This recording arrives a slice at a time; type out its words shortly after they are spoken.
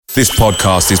This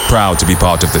podcast is proud to be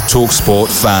part of the TalkSport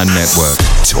Fan Network.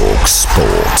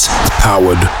 TalkSport.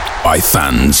 Powered by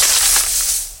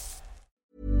fans.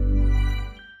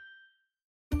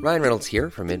 Ryan Reynolds here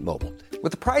from Mint Mobile.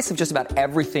 With the price of just about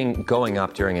everything going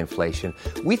up during inflation,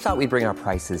 we thought we'd bring our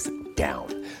prices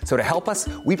down. So to help us,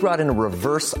 we brought in a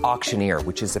reverse auctioneer,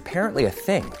 which is apparently a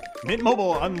thing. Mint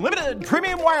Mobile Unlimited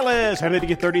Premium Wireless. How to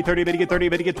get 30, 30, bit to get 30,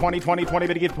 bit to get 20, 20, 20,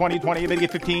 bit to get 20, 20, bit to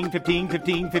get 15, 15,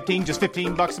 15, 15, just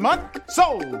 $15 a month?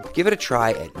 Sold! Give it a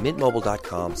try at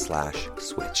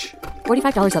mintmobile.com/switch.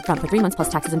 $45 up front for 3 months plus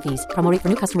taxes and fees. Promo rate for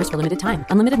new customers for limited time.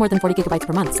 Unlimited more than 40 gigabytes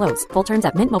per month. Slows full terms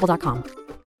at mintmobile.com.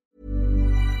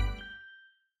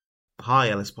 Hi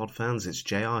Ellis Pod fans, it's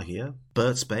JR here.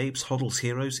 Bert's Babes, Hoddle's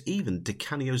Heroes, even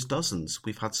DiCanio's Dozens.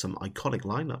 We've had some iconic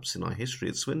lineups in our history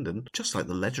at Swindon, just like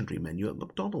the legendary menu at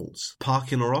McDonald's.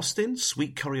 Parkin or Austin,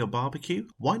 sweet curry or barbecue?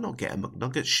 Why not get a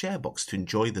McNuggets share box to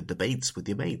enjoy the debates with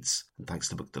your mates? And thanks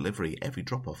to McDelivery, every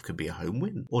drop-off can be a home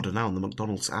win. Order now on the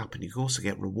McDonald's app and you can also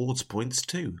get rewards points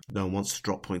too. No one wants to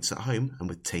drop points at home, and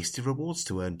with tasty rewards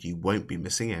to earn, you won't be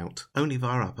missing out. Only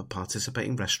via app at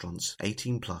participating restaurants.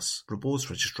 18+. Rewards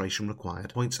registration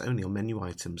required. Points only on menu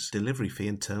items. Delivery fee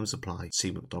and terms apply.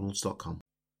 See mcdonalds.com.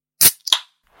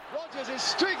 Rodgers is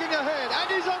streaking ahead and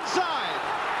he's onside.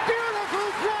 Beautiful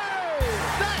play!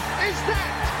 That is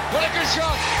that! What a good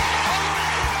shot!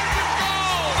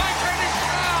 Oh, my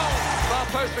goal! Far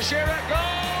post for Shearer.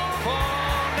 Goal! 4-0.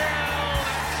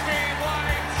 Steve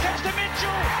White. Steps to Mitchell.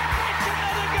 It's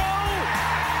another goal!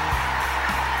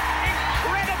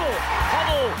 Incredible!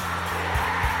 Hubble.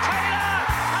 Taylor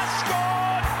has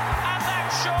scored, and that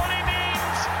surely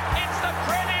means it's the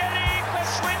Premier League for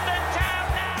Swindon Town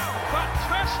now.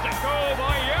 Fantastic goal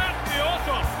by Jan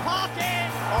Piotr. Parkin.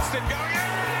 Austin going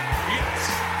in. Yes,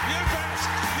 you bet,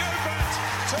 you bet.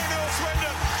 2-0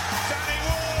 Swindon. Danny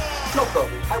Ward. No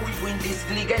problem. I will win this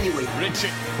league anyway. Richard,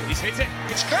 he's hit it.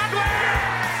 It's Gladwell.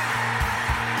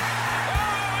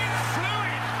 Oh, it's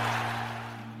fluid.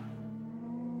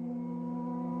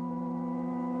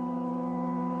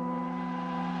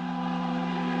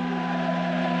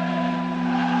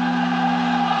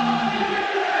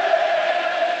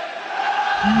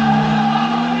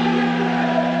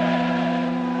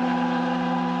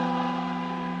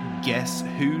 Guess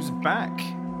who's back?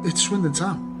 It's Swindon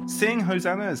Town. Sing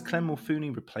Hosanna as Clem Mulfooney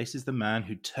replaces the man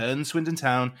who turned Swindon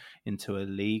Town into a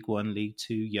League One, League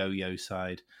Two yo-yo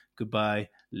side. Goodbye,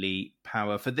 Lee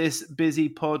Power. For this busy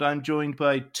pod, I'm joined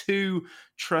by two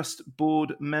Trust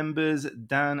Board members,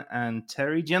 Dan and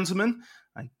Terry. Gentlemen,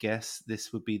 I guess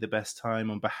this would be the best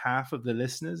time on behalf of the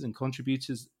listeners and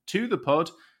contributors to the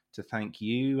pod to thank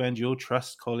you and your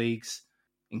Trust colleagues,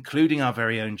 including our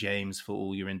very own James, for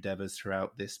all your endeavours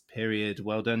throughout this period.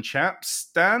 Well done, chaps.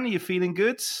 Dan, are you feeling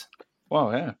good?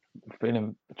 Well, yeah,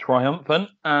 feeling triumphant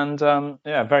and,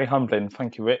 very humbling.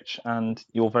 Thank you, Rich, and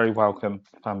you're very welcome,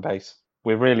 fan base.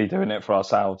 We're really doing it for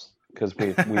ourselves because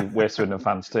we're Swindon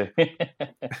fans too.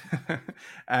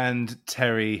 And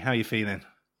Terry, how are you feeling?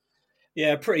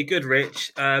 Yeah, pretty good,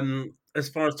 Rich. As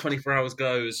far as 24 hours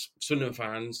goes, Swindon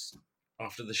fans,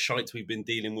 after the shite we've been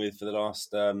dealing with for the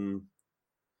last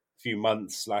few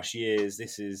months / years,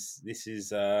 this is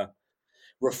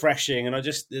refreshing, and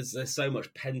there's so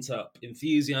much pent up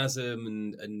enthusiasm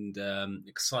and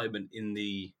excitement in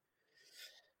the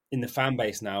fan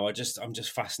base now. I'm just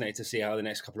fascinated to see how the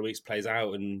next couple of weeks plays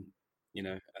out, and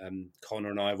Connor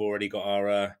and I have already got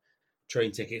our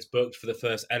train tickets booked for the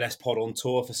first LS Pod on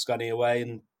tour for Scunny away,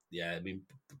 and yeah, I mean,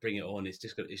 bring it on. It's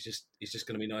just going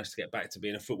to be nice to get back to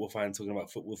being a football fan, talking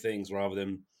about football things rather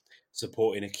than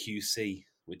supporting a QC,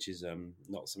 which is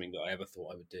not something that I ever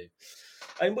thought I would do.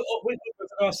 And with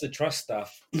regards to the Trust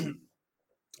stuff,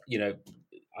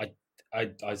 I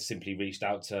simply reached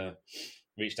out to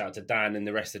Dan and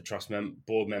the rest of the Trust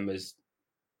board members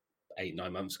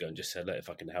 8-9 months ago and just said, look, if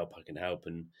I can help, I can help.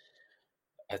 And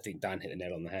I think Dan hit the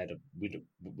nail on the head. We're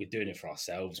doing it for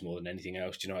ourselves more than anything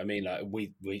else. Do you know what I mean? Like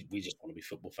we just want to be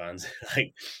football fans.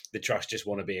 Like the Trust just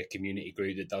want to be a community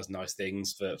group that does nice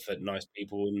things for nice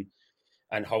people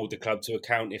and hold the club to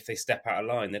account if they step out of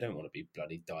line. They don't want to be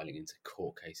bloody dialing into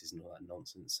court cases and all that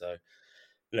nonsense. So,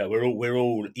 we're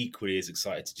all equally as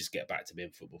excited to just get back to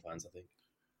being football fans,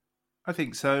 I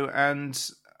think so, and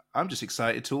I'm just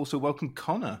excited to also welcome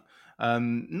Connor.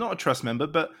 Not a Trust member,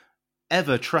 but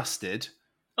ever trusted.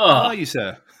 How are you,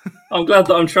 sir? I'm glad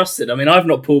that I'm trusted. I mean, I've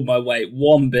not pulled my weight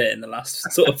one bit in the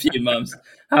last sort of few months,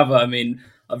 have I? I mean,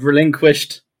 I've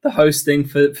relinquished the hosting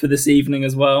for this evening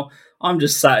as well. I'm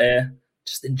just sat here,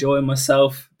 just enjoying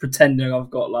myself, pretending I've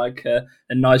got like a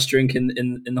nice drink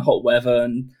in the hot weather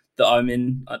and that I'm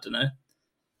in, I don't know,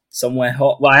 somewhere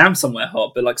hot. Well, I am somewhere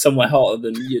hot, but like somewhere hotter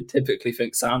than you'd typically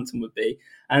think Southampton would be.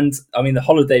 And I mean, the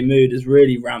holiday mood is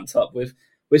really ramped up with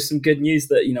some good news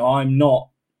that, you know, I'm not.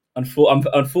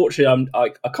 Unfortunately,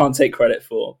 I can't take credit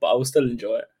for, but I will still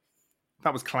enjoy it.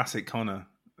 That was classic Connor.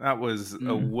 That was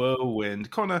a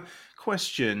whirlwind. Connor,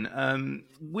 question: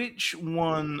 which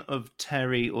one of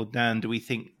Terry or Dan do we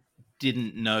think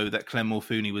didn't know that Clem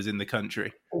Morfuni was in the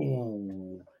country?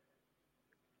 Ooh.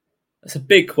 That's a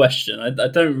big question. I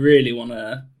don't really want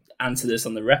to answer this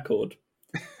on the record.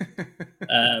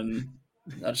 I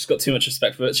just got too much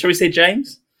respect for it. Shall we say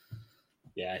James?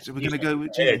 Yeah, so we're going to go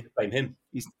with James. Blame him.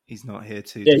 He's not here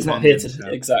to. Yeah, he's not here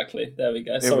to. Exactly. There we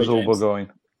go. It was all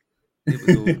Burgoyne.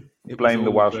 It blame was the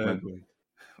all Welshman.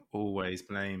 Always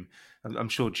blame. I'm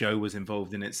sure Joe was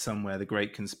involved in it somewhere. The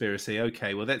great conspiracy.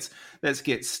 Okay, well let's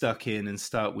get stuck in and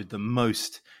start with the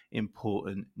most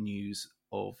important news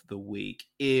of the week.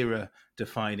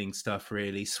 Era-defining stuff,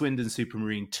 really. Swindon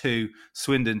Supermarine 2,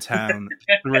 Swindon Town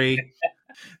 3.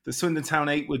 The Swindon Town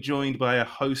 8 were joined by a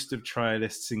host of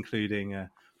trialists, including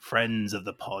friends of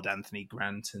the pod, Anthony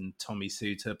Grant and Tommy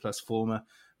Suter, plus former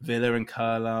Villa and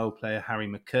Carlisle player Harry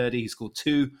McCurdy, who scored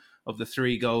 2 of the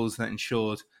 3 goals that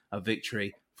ensured a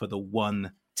victory for the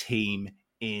one team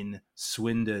in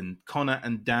Swindon. Connor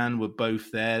and Dan were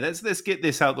both there. Let's get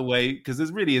this out the way, because there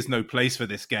really is no place for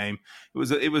this game.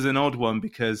 It was an odd one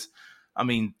because, I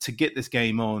mean, to get this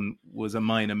game on was a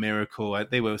minor miracle.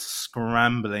 They were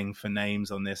scrambling for names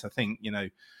on this. I think, you know,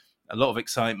 a lot of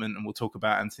excitement, and we'll talk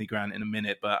about Anthony Grant in a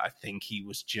minute, but I think he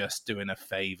was just doing a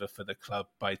favour for the club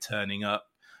by turning up.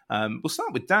 We'll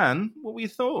start with Dan. What were your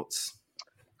thoughts?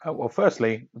 Well,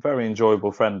 firstly, very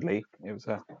enjoyable, friendly. It was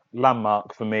a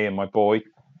landmark for me and my boy.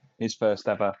 His first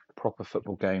ever proper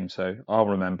football game, so I'll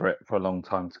remember it for a long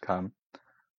time to come.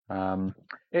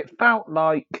 It felt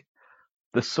like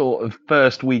the sort of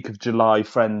first week of July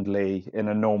friendly in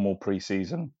a normal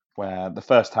pre-season, where the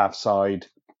first half side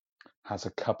has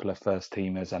a couple of first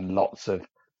teamers and lots of,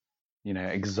 you know,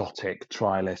 exotic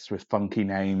trialists with funky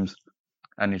names,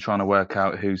 and you're trying to work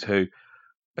out who's who.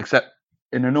 Except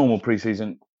in a normal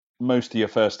pre-season, most of your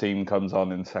first team comes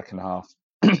on in the second half,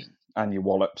 and you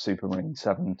wallop Supermarine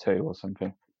 7-2 or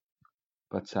something.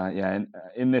 But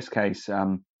in this case,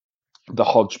 the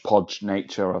hodgepodge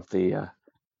nature of the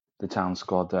town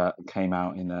squad came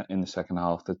out in the second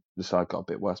half. The side got a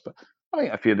bit worse, but I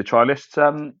think a few of the trialists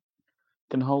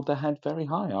can hold their head very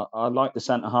high. I like the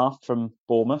centre half from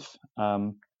Bournemouth.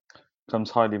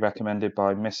 Comes highly recommended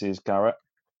by Mrs. Garrett.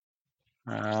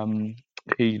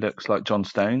 He looks like John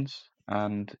Stones,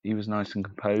 and he was nice and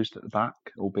composed at the back,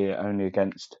 albeit only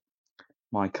against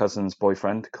my cousin's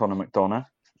boyfriend, Conor McDonough,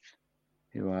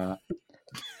 who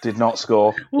did not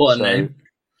score. What a name.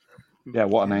 Yeah,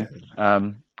 what a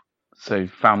name. So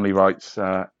family rights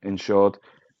ensured.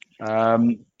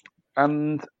 And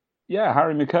yeah,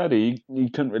 Harry McCurdy, you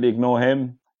couldn't really ignore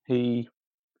him. We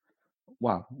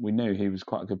knew he was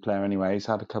quite a good player anyway. He's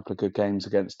had a couple of good games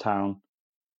against Town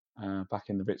back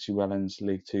in the Richie Wellens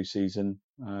League 2 season.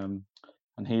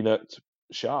 And he looked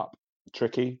sharp,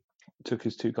 tricky, took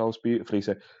his 2 goals beautifully.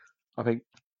 So I think,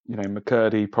 you know,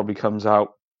 McCurdy probably comes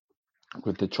out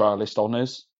with the trialist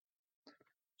honours.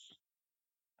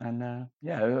 And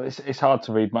it's hard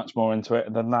to read much more into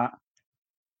it than that,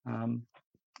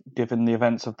 given the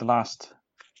events of the last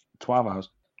 12 hours.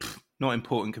 Not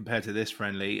important compared to this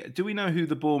friendly. Do we know who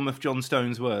the Bournemouth John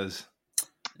Stones was?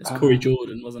 It's Corey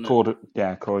Jordan, wasn't it? Corey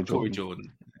Jordan. Corey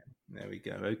Jordan. There we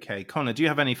go. Okay, Connor, do you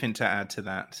have anything to add to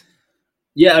that?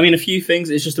 Yeah, I mean, a few things.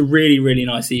 It's just a really, really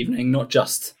nice evening, not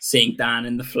just seeing Dan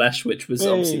in the flesh, which was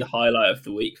obviously the highlight of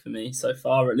the week for me so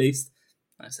far, at least.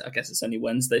 I guess it's only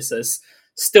Wednesday, so there's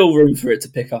still room for it to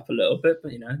pick up a little bit,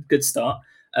 but, you know, good start.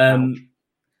 I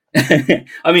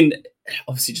mean,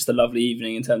 obviously just a lovely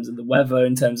evening in terms of the weather,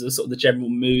 in terms of sort of the general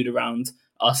mood around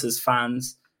us as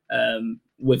fans,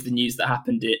 with the news that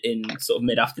happened in sort of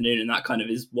mid-afternoon, and that kind of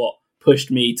is what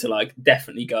pushed me to like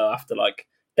definitely go after like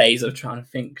days of trying to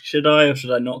think, should I or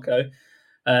should I not go?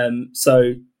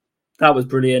 So that was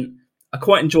brilliant. I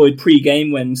quite enjoyed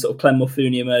pre-game when sort of Clem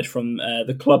Morfuni emerged from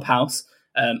the clubhouse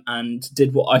and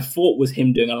did what I thought was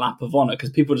him doing a lap of honour, because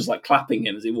people were just like clapping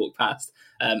him as he walked past,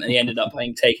 and he ended up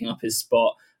taking up his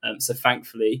spot. So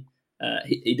thankfully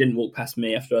he didn't walk past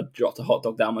me after I dropped a hot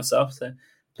dog down myself. So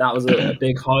that was a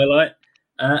big highlight.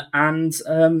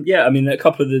 I mean, a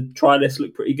couple of the trialists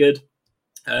looked pretty good.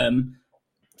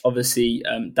 Obviously,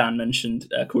 Dan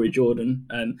mentioned Corey Jordan.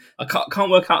 I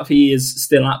can't work out if he is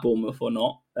still at Bournemouth or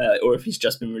not, or if he's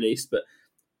just been released. But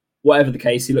whatever the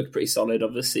case, he looked pretty solid.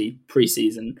 Obviously,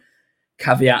 pre-season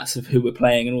caveats of who we're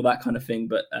playing and all that kind of thing.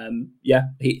 But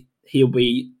he'll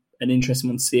be an interesting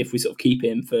one to see if we sort of keep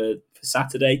him for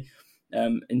Saturday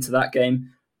into that game.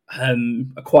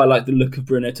 I quite like the look of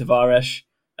Bruno Tavares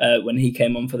when he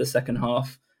came on for the second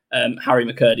half. Harry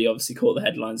McCurdy obviously caught the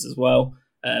headlines as well.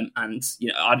 And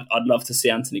I'd love to see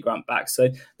Anthony Grant back. So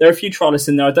there are a few trialists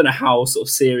in there. I don't know how sort of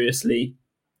seriously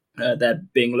they're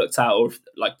being looked at, or if,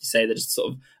 like you say, they're just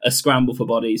sort of a scramble for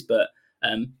bodies. But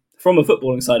from a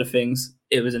footballing side of things,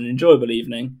 it was an enjoyable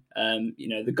evening.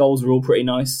 The goals were all pretty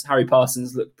nice. Harry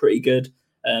Parsons looked pretty good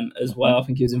as well. I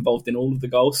think he was involved in all of the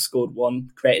goals, scored one,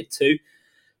 created two.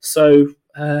 So,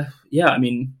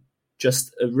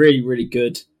 just a really, really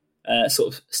good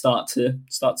sort of start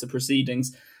to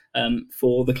proceedings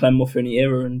for the Clem Morfuni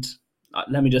era. And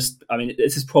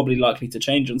this is probably likely to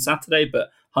change on Saturday, but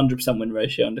 100% win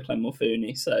ratio under Clem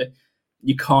Morfuni. So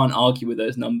you can't argue with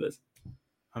those numbers.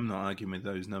 I'm not arguing with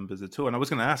those numbers at all. And I was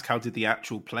going to ask, how did the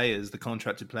actual players, the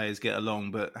contracted players, get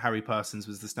along? But Harry Parsons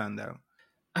was the standout.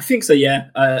 I think so, yeah.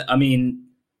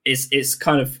 It's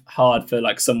kind of hard for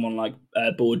like someone like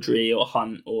Baudry or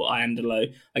Hunt or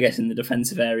Iandolo, I guess, in the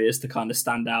defensive areas to kind of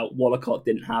stand out. Wallacott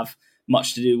didn't have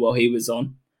much to do while he was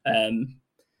on.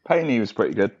 Payne was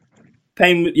pretty good.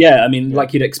 Payne, yeah,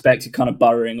 like you'd expect, kind of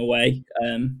burrowing away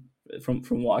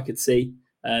from what I could see.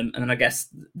 And then I guess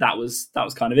that was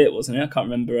kind of it, wasn't it? I can't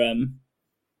remember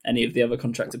any of the other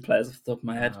contracted players off the top of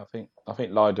my head. I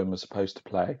think Lydon was supposed to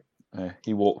play.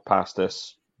 He walked past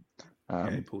us,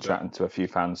 chatting to a few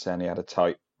fans, saying he had a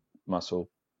tight muscle,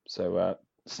 so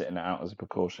sitting it out as a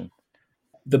precaution.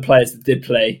 The players that did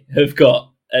play have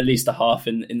got at least a half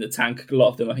in the tank. A lot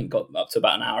of them, I think, got up to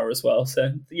about an hour as well.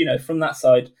 So, from that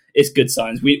side, it's good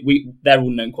signs. They're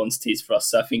all known quantities for us,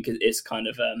 so I think it's kind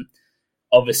of...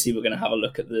 obviously, we're going to have a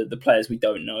look at the players we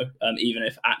don't know, even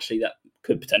if actually that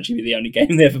could potentially be the only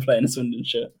game they ever play in a Swindon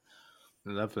shirt.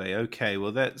 Lovely. Okay,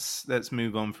 well, let's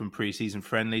move on from pre-season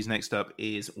friendlies. Next up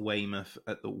is Weymouth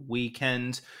at the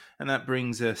weekend, and that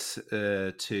brings us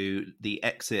to the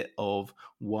exit of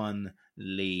one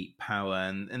Lee Power.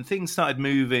 And things started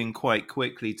moving quite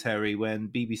quickly, Terry, when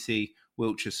BBC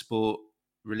Wiltshire Sport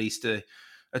released a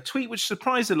tweet which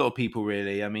surprised a lot of people,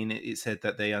 really. I mean, it said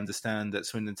that they understand that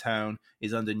Swindon Town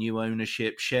is under new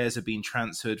ownership. Shares have been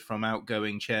transferred from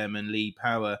outgoing chairman Lee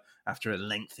Power after a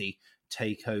lengthy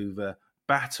takeover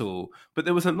battle. But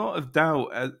there was a lot of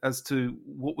doubt as to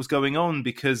what was going on,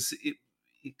 because it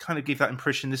kind of gave that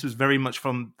impression this was very much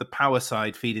from the Power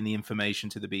side feeding the information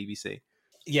to the BBC.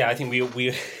 Yeah, I think we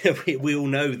we all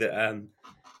know that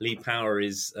Lee Power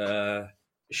is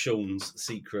Sean's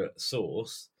secret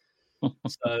source.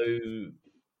 So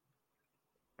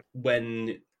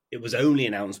when it was only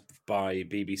announced by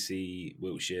BBC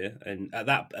Wiltshire, and at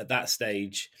that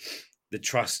stage, the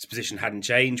trust position hadn't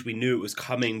changed. We knew it was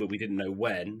coming, but we didn't know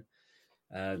when.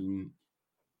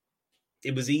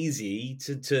 It was easy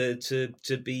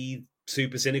to be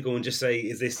super cynical and just say,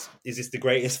 "Is this the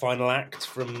greatest final act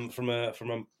from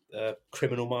a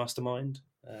criminal mastermind?"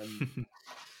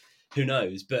 Who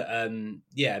knows? But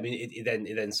it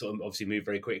then sort of obviously moved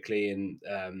very quickly, and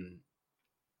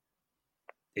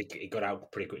it got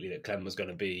out pretty quickly that Clem was going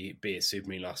to be at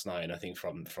Supermarine last night. And I think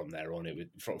from there on,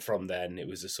 from then it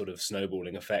was a sort of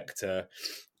snowballing effect to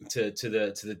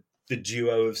the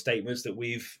duo of statements that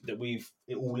we've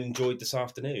all enjoyed this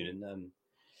afternoon. And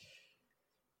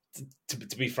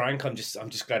to be frank, I'm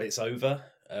just glad it's over.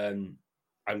 I'm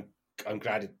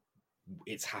glad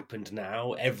it's happened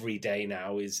now. Every day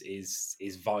now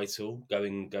is vital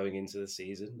going into the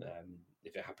season.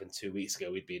 If it happened 2 weeks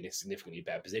ago, we'd be in a significantly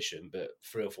better position. But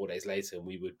 3 or 4 days later,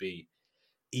 we would be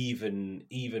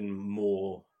even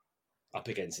more up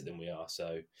against it than we are.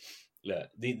 So, look,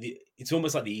 it's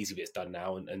almost like the easy bit's done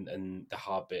now, and the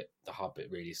hard bit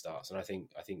really starts. And I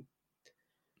think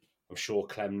I'm sure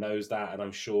Clem knows that, and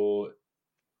I'm sure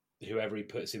whoever he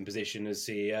puts in position as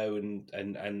CEO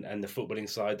and the footballing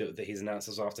side that he's announced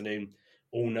this afternoon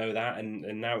all know that,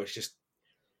 and now it's just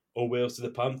all wheels to the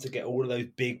pump to get all of those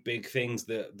big things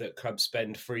that clubs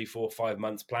spend 3, 4, 5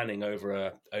 months planning over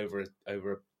a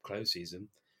close season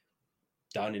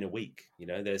done in a week.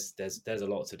 There's a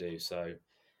lot to do. So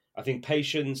I think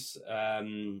patience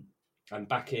and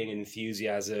backing and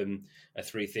enthusiasm are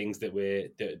 3 things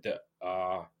that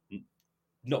are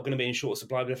not going to be in short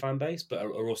supply with the fan base, but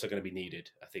are also going to be needed.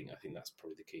 I think that's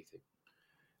probably the key thing.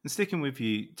 And sticking with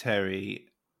you, Terry,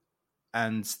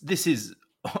 and this is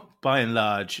by and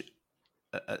large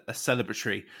a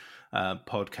celebratory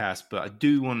podcast, but I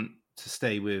do want to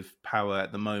stay with Power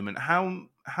at the moment.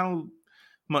 How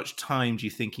much time do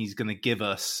you think he's going to give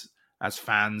us as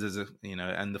fans,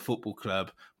 and the football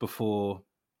club before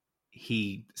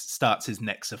he starts his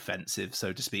next offensive,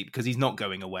 so to speak, because he's not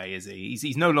going away, is he?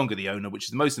 He's no longer the owner, which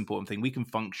is the most important thing. We can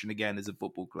function again as a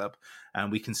football club,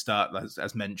 and we can start,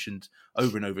 as mentioned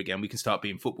over and over again, we can start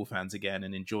being football fans again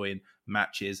and enjoying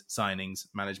matches, signings,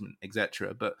 management,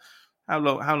 etc. But how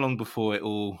long before it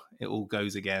all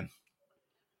goes again?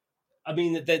 I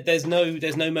mean, there's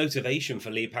no motivation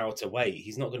for Lee Power to wait.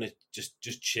 He's not going to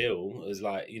just chill as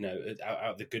out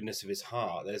of the goodness of his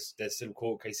heart. There's some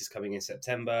court cases coming in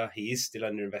September. He is still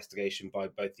under investigation by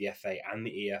both the FA and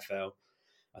the EFL.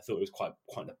 I thought it was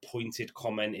quite a pointed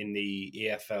comment in the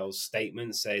EFL's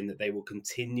statement saying that they will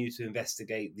continue to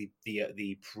investigate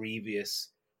the previous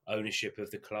ownership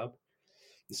of the club.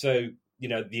 So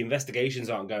the investigations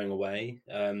aren't going away.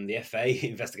 The FA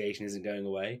investigation isn't going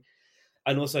away.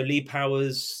 And also Lee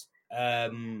Power's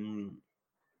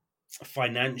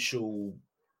financial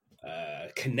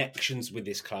connections with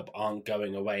this club aren't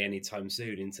going away anytime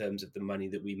soon in terms of the money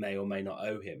that we may or may not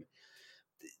owe him.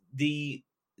 The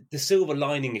silver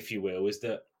lining, if you will, is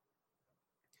that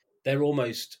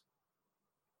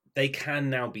they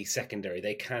can now be secondary.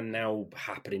 They can now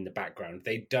happen in the background.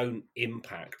 They don't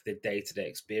impact the day-to-day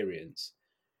experience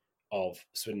of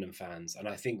Swindon fans. And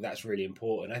I think that's really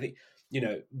important. I think,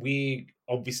 we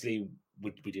obviously,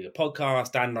 we did a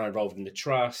podcast, Dan and I are involved in the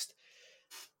trust.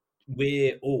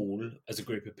 We're all, as a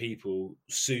group of people,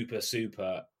 super,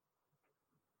 super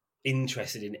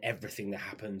interested in everything that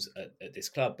happens at this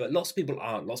club. But lots of people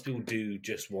aren't. Lots of people do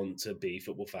just want to be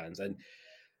football fans. And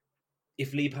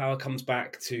if Lee Power comes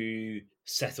back to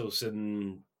settle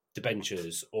some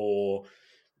debentures or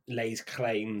lays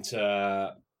claim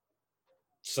to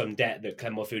some debt that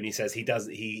Clem Morfuni says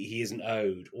he isn't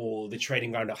owed, or the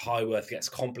trading ground at Highworth gets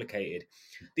complicated.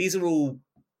 These are all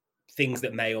things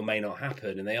that may or may not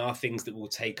happen, and they are things that will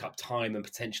take up time and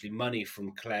potentially money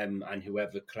from Clem and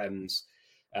whoever Clem's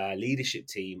leadership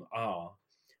team are,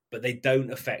 but they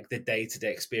don't affect the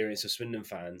day-to-day experience of Swindon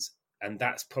fans, and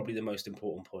that's probably the most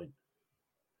important point.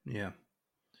 Yeah.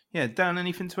 Dan,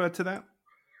 anything to add to that?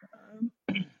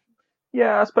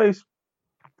 Yeah, I suppose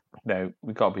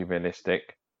we've got to be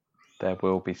realistic. There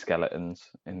will be skeletons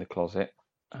in the closet.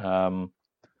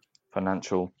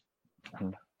 Financial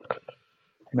and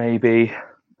maybe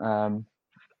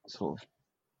sort of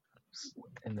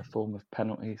in the form of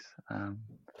penalties,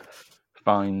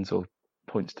 fines or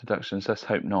points deductions. Let's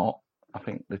hope not. I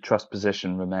think the trust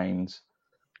position remains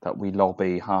that we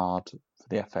lobby hard for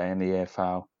the FA and the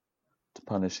EFL to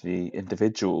punish the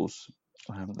individuals,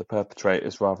 the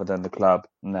perpetrators, rather than the club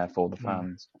and therefore the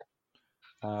fans.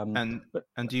 And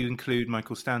do you include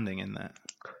Michael Standing in that?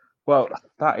 Well,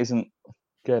 that isn't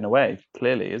going away,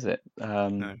 clearly, is it?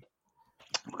 No.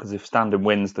 Because if Standing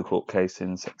wins the court case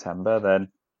in September, then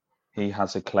he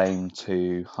has a claim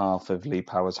to half of Lee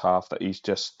Power's half that he's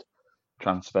just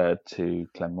transferred to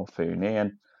Clem Morfuni.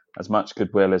 And as much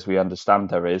goodwill as we understand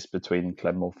there is between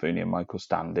Clem Morfuni and Michael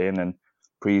Standing, and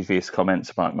previous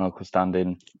comments about Michael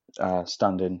Standing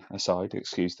aside,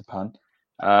 excuse the pun,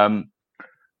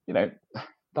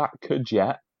 that could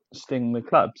yet sting the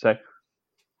club. So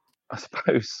I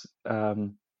suppose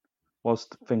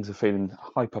whilst things are feeling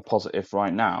hyper positive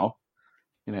right now,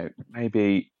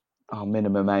 maybe our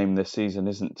minimum aim this season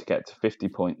isn't to get to 50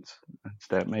 points.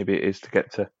 Instead, maybe it is to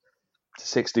get to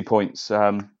 60 points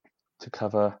to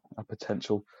cover a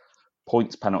potential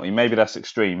points penalty. Maybe that's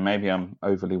extreme. Maybe I'm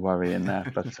overly worrying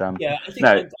there. But yeah, I think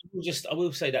I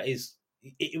will say that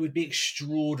it would be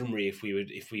extraordinary if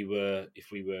we were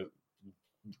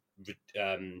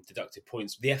deducted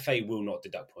points. The FA will not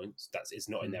deduct points. It's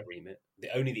not in their remit.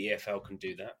 Only the EFL can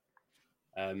do that.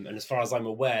 And as far as I'm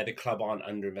aware, the club aren't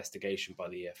under investigation by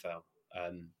the EFL.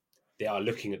 They are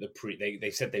looking at they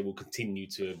said they will continue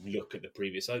to look at the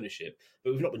previous ownership,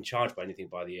 but we've not been charged by anything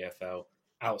by the EFL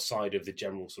outside of the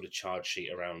general sort of charge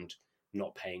sheet around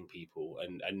not paying people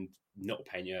and not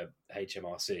paying your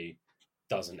HMRC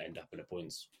doesn't end up in a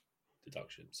points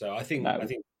deduction. So I think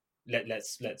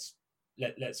let's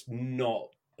not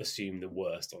assume the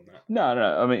worst on that. No.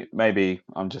 I mean, maybe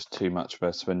I'm just too much of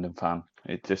a Swindon fan.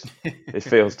 It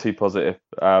feels too positive.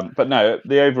 But no,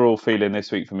 the overall feeling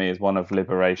this week for me is one of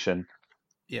liberation.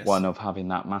 Yes. One of having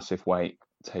that massive weight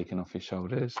taken off your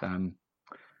shoulders, and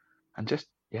just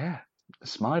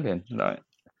smiling.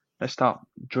 Let's start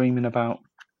dreaming about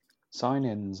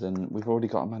signings, and we've already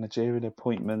got a managerial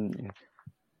appointment.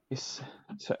 It's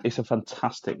a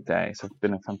fantastic day. It's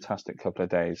been a fantastic couple of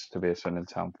days to be a Swindon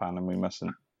Town fan, and we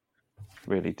mustn't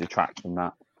really detract from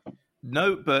that.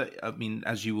 No, but I mean,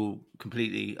 as you will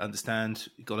completely understand,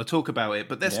 you've got to talk about it.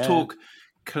 But let's talk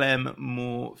Clem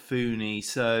Morfuni.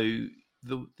 So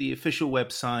the official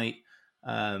website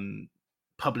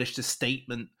published a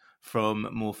statement from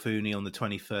Morfuni on the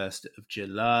 21st of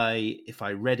July. If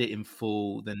I read it in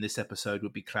full, then this episode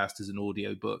would be classed as an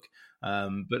audiobook.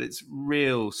 But it's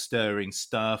real stirring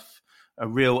stuff, a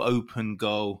real open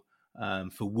goal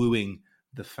for wooing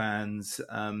the fans.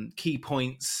 Key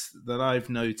points that I've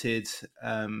noted,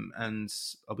 and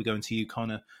I'll be going to you,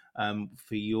 Connor,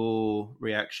 for your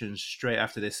reactions straight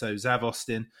after this. So Zav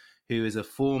Austin, who is a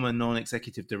former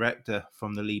non-executive director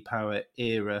from the Lee Power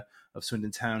era of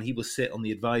Swindon Town. He will sit on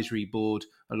the advisory board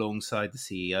alongside the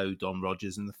CEO, Don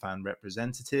Rogers, and the fan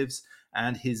representatives.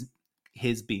 And his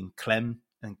being Clem,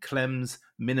 and Clem's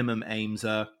minimum aims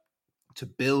are to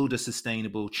build a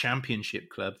sustainable championship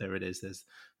club. There it is.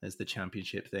 There's the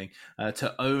championship thing.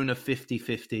 To own a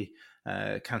 50-50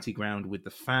 county ground with the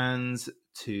fans,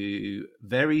 to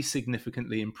very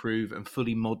significantly improve and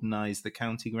fully modernise the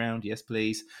county ground. Yes,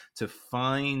 please. To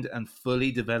find and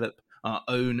fully develop our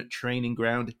own training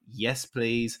ground. Yes,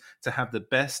 please. To have the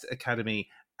best academy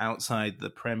outside the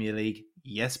Premier League.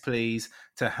 Yes, please.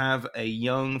 To have a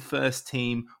young first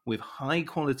team with high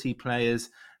quality players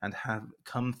and have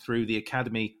come through the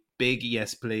academy. Big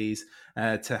yes, please.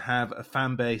 To have a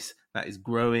fan base that is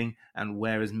growing and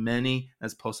where as many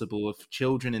as possible of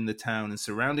children in the town and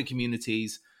surrounding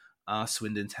communities are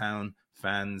Swindon Town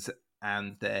fans,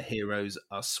 and their heroes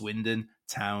are Swindon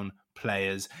Town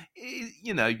players.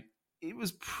 It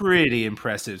was pretty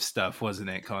impressive stuff, wasn't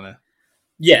it, Connor?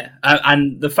 Yeah,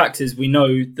 and the fact is, we know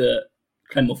that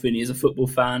Clem Morfuni is a football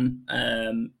fan.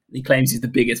 He claims he's the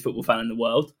biggest football fan in the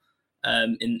world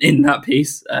in that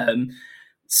piece.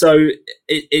 So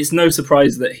it's no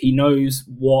surprise that he knows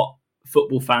what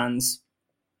football fans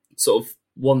sort of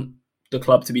want the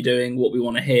club to be doing, what we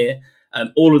want to hear.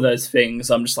 All of those things,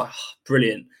 I'm just like,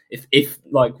 brilliant. If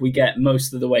like we get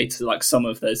most of the way to like some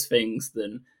of those things,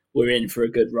 then we're in for a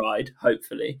good ride,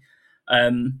 hopefully.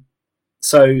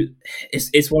 So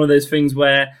it's one of those things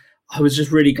where I was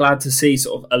just really glad to see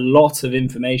sort of a lot of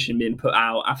information being put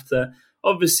out after,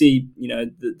 obviously,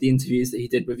 the interviews that he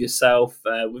did with yourself,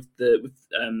 with the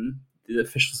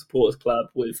official supporters club,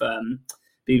 with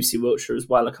BBC Wiltshire as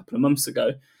well a couple of months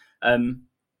ago.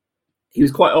 He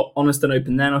was quite honest and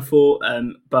open then, I thought.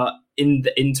 But in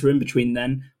the interim between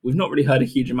then, we've not really heard a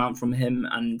huge amount from him,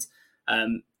 and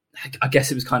I guess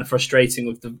it was kind of frustrating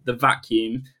with the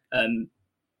vacuum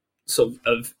sort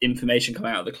of information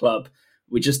coming out of the club.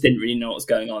 We just didn't really know what was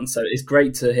going on. So it's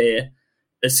great to hear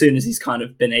as soon as he's kind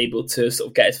of been able to sort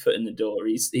of get his foot in the door,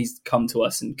 he's come to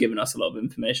us and given us a lot of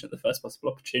information at the first possible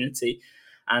opportunity.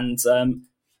 And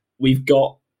we've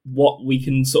got what we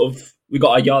can we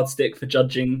got our yardstick for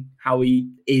judging how he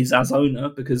is as owner,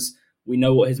 because we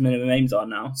know what his minimum aims are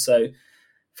now. So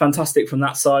fantastic from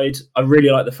that side. I really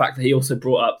like the fact that he also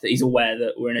brought up that he's aware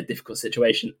that we're in a difficult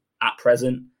situation at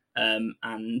present,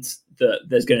 and that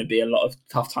there's going to be a lot of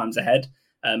tough times ahead.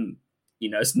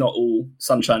 It's not all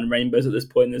sunshine and rainbows at this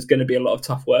point. There's going to be a lot of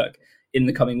tough work in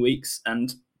the coming weeks.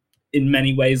 And in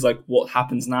many ways, like what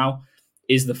happens now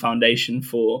is the foundation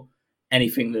for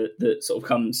anything that sort of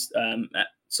comes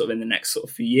sort of in the next sort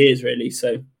of few years, really.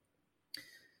 So,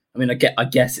 I mean, I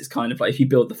guess it's kind of like if you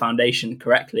build the foundation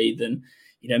correctly, then,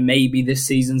 maybe this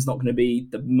season's not going to be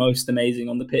the most amazing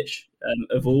on the pitch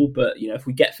of all. But, if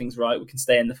we get things right, we can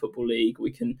stay in the Football League.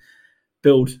 We can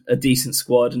build a decent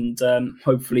squad, and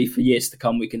hopefully for years to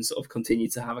come we can sort of continue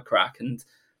to have a crack, and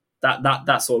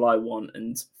that's all I want,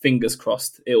 and fingers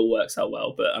crossed it all works out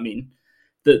well. But I mean,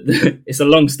 it's a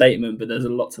long statement, but there's a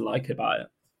lot to like about it.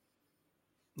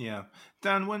 Yeah.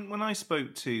 Dan, when I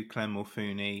spoke to Clem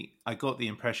Morfuni, I got the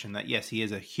impression that yes, he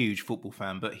is a huge football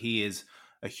fan, but he is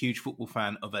a huge football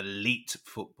fan of elite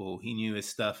football. He knew his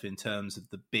stuff in terms of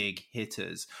the big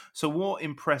hitters. So what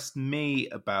impressed me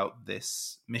about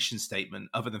this mission statement,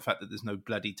 other than the fact that there's no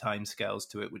bloody timescales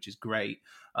to it, which is great,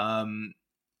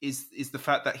 is the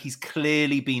fact that he's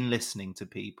clearly been listening to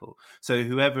people. So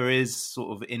whoever is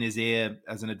sort of in his ear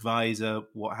as an advisor,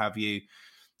 what have you,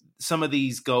 some of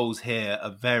these goals here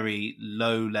are very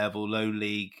low level, low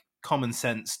league, common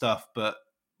sense stuff, but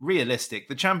realistic.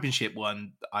 The championship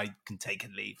one, I can take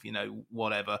and leave,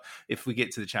 whatever. If we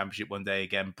get to the championship one day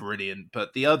again, brilliant.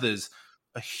 But the others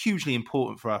are hugely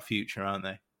important for our future, aren't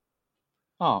they?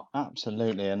 Oh,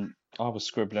 absolutely. And I was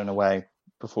scribbling away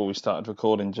before we started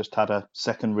recording, just had a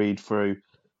second read through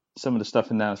some of the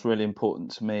stuff in there that's really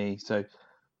important to me. So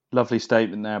lovely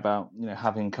statement there about,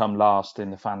 having come last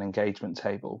in the fan engagement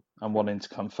table and wanting to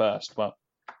come first. Well,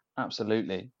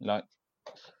 absolutely. Like,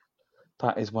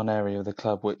 that is one area of the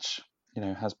club which,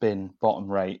 has been bottom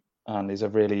rate and is a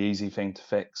really easy thing to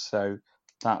fix. So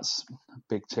that's a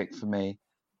big tick for me.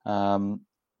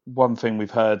 One thing we've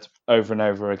heard over and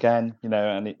over again,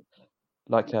 and it,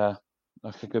 like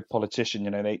like a good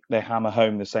politician, they hammer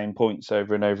home the same points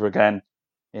over and over again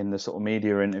in the sort of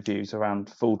media interviews around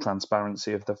full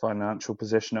transparency of the financial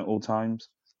position at all times.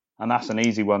 And that's an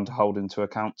easy one to hold into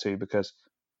account to, because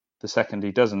the second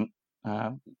he doesn't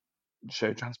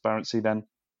show transparency, then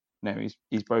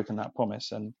he's broken that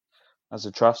promise. And as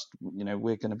a trust,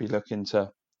 we're going to be looking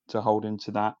to hold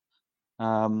into that.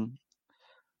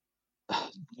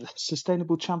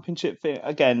 Sustainable championship fit,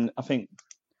 again, I think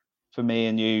for me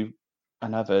and you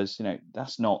and others,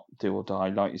 that's not do or die,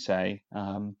 like you say.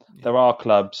 There are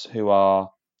clubs who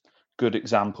are good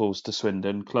examples to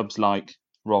Swindon, clubs like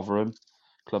Rotherham,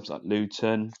 clubs like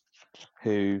Luton,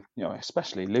 who,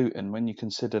 especially Luton, when you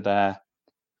consider their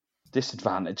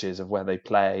disadvantages of where they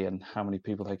play and how many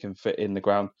people they can fit in the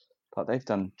ground, but they've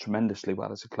done tremendously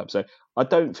well as a club. So I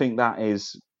don't think that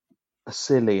is a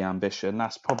silly ambition.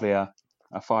 That's probably a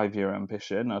 5-year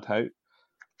ambition, I'd hope,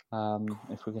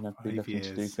 if we're going to be looking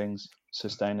to do things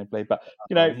sustainably. But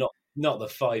not the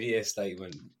 5-year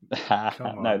statement.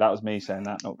 No, that was me saying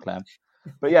that, not Clem.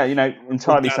 But yeah,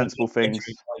 entirely sensible things.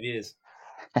 5 years.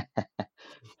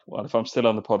 Well, if I'm still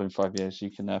on the pod in 5 years, you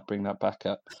can bring that back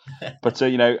up. But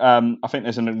I think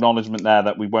there's an acknowledgement there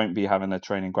that we won't be having a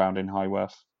training ground in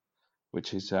Highworth,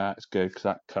 which is it's good, because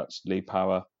that cuts Lee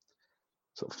Power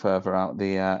sort of further out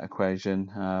the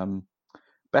equation.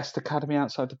 Best academy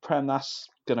outside the Prem, that's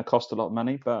going to cost a lot of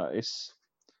money, but it's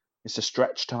a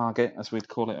stretch target, as we'd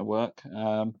call it at work.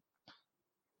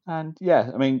 And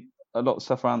yeah, I mean, a lot of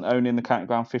stuff around owning the county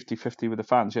ground 50-50 with the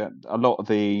fans. Yeah, a lot of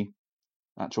the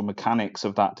actual mechanics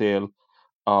of that deal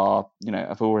are,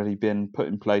 have already been put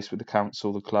in place with the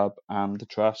council, the club, and the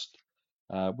trust.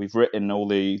 We've written all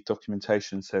the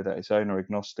documentation so that it's owner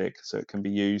agnostic, so it can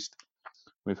be used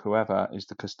with whoever is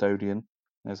the custodian.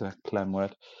 There's a Clem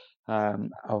word,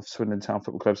 of Swindon Town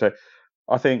Football Club. So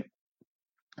I think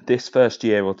this first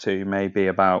year or two may be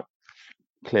about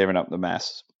clearing up the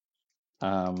mess,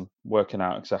 working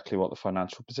out exactly what the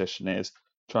financial position is,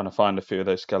 trying to find a few of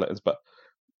those skeletons. But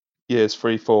years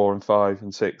 3, 4, and 5,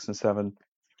 and 6, and 7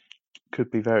 could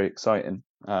be very exciting.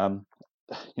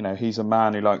 He's a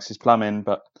man who likes his plumbing,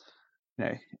 but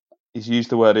he's used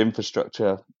the word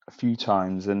infrastructure a few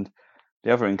times. And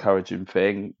the other encouraging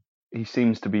thing, he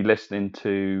seems to be listening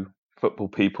to football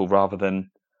people rather than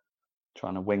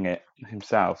trying to wing it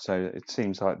himself. So it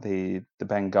seems like the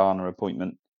Ben Garner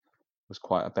appointment was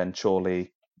quite a Ben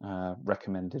Chorley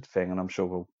recommended thing, and I'm sure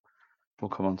we'll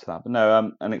come on to that. But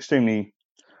no, an extremely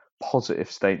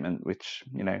positive statement, which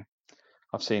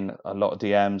I've seen a lot of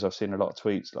DMs, I've seen a lot of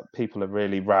tweets. Like, people are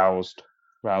really roused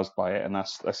by it, and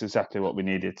that's exactly what we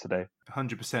needed today.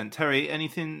 100%. Terry,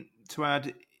 anything to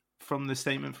add from the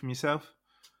statement from yourself?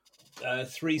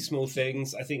 3 small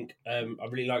things. I think I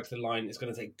really like the line, it's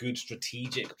going to take good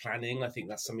strategic planning. I think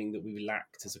that's something that we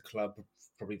lacked as a club,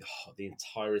 probably the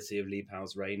entirety of Lee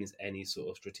Powell's reign, is any sort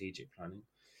of strategic planning.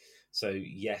 So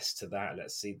yes to that.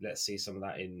 Let's see some of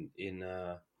that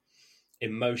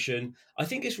in motion. I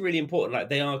think it's really important. Like,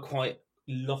 they are quite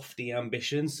lofty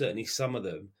ambitions, certainly some of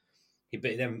them.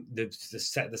 But then the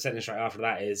sentence right after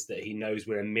that is that he knows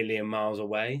we're a million miles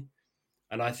away.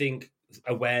 And I think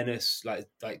awareness,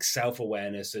 like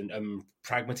self-awareness and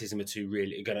pragmatism are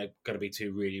going to be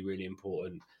 2 really, really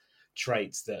important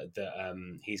traits that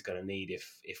he's going to need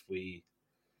if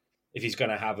he's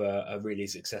going to have a really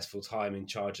successful time in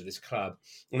charge of this club.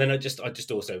 And then I just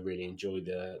also really enjoy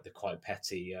the quite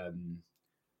petty,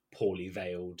 poorly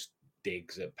veiled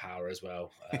digs at Power as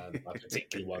well. A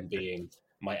particular one being,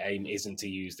 my aim isn't to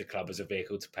use the club as a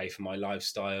vehicle to pay for my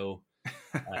lifestyle.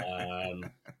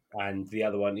 And the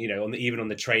other one, even on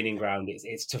the training ground,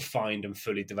 it's to find and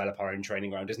fully develop our own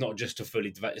training ground. It's not just to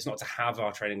fully develop. It's not to have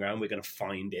our training ground. We're going to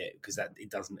find it, because it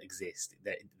doesn't exist.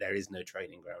 There is no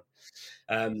training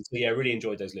ground. So yeah, I really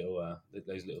enjoyed those little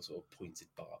sort of pointed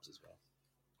barbs as well.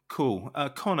 Cool.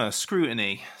 Connor,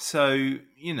 scrutiny. So,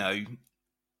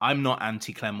 I'm not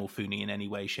anti-Clem Morfuni in any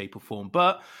way, shape or form,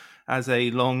 but as a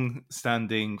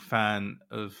long-standing fan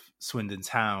of Swindon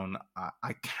Town,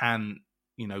 I can't,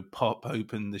 pop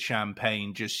open the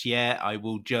champagne just yet. I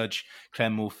will judge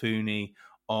Clem Morfuni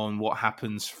on what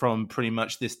happens from pretty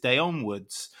much this day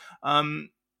onwards.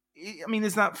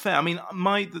 Is that fair?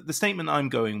 The statement I'm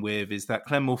going with is that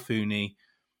Clem Morfuni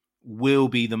will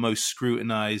be the most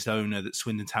scrutinised owner that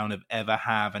Swindon Town have ever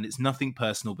have, and it's nothing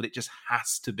personal, but it just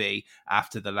has to be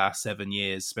after the last 7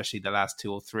 years, especially the last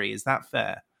 2 or 3. Is that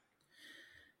fair?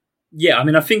 Yeah,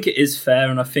 I think it is fair,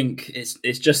 and I think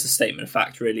it's just a statement of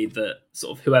fact, really, that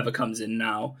sort of whoever comes in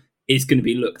now is going to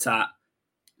be looked at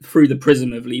through the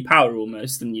prism of Lee Power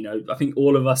almost. And, I think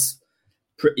all of us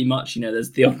pretty much,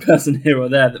 there's the odd person here or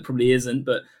there that probably isn't,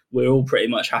 but we're all pretty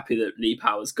much happy that Lee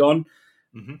Power's gone.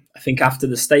 Mm-hmm. I think after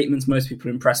the statements, most people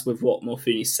are impressed with what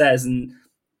Morfuni says, and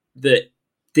the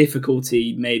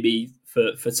difficulty maybe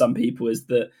for some people is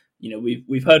that, you know,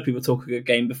 we've heard people talk a good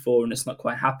game before and it's not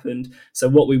quite happened. So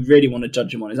what we really want to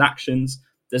judge him on is actions.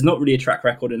 There's not really a track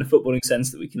record in a footballing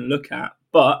sense that we can look at,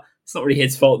 but it's not really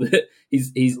his fault that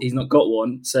he's not got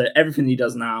one. So everything he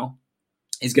does now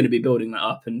is going to be building that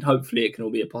up, and hopefully it can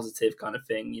all be a positive kind of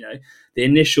thing. You know, the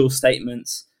initial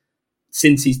statements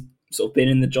since he's sort of been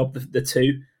in the job, the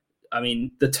two, I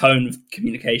mean, the tone of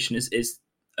communication is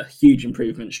a huge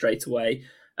improvement straight away.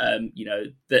 You know,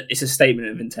 that it's a statement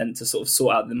of intent to sort of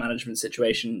sort out the management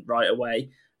situation right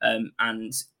away.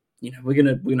 And you know, we're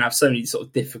gonna have so many sort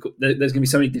of difficult. There's gonna be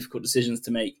so many difficult decisions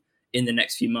to make in the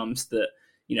next few months that,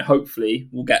 you know, hopefully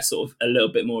we'll get sort of a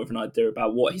little bit more of an idea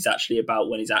about what he's actually about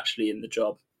when he's actually in the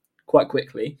job quite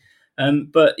quickly.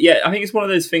 But yeah, I think it's one of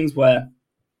those things where,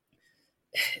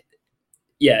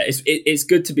 yeah, it's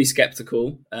good to be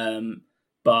skeptical,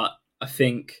 but I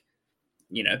think,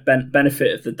 you know,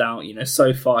 benefit of the doubt, you know,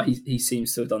 so far he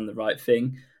seems to have done the right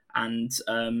thing, and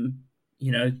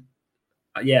you know,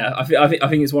 yeah, I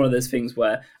think it's one of those things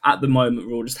where at the moment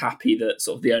we're all just happy that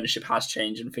sort of the ownership has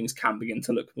changed and things can begin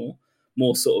to look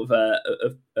more sort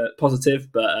of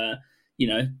positive, but you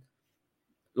know,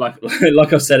 like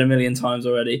I've said a million times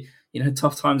already, you know,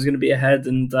 tough times are going to be ahead,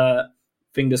 and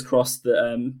fingers crossed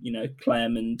that you know,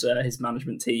 Clem and his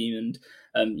management team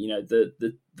and you know,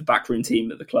 the backroom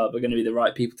team at the club are going to be the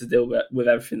right people to deal with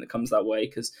everything that comes that way.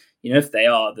 Because, you know, if they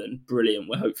are, then brilliant.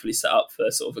 We're hopefully set up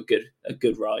for sort of a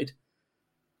good ride.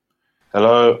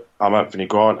 Hello, I'm Anthony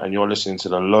Grant, and you're listening to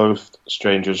the Loathed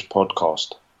Strangers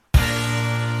podcast.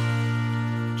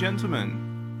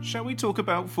 Gentlemen, shall we talk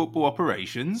about football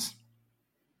operations?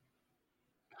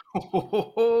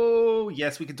 Oh,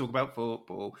 yes, we can talk about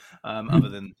football. Other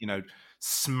than, you know,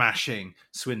 smashing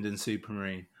Swindon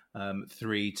Supermarine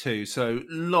 3-2. So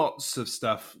lots of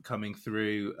stuff coming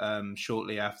through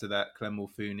shortly after that Clem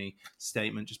Morfuni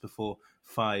statement just before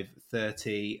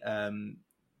 5:30.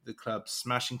 The club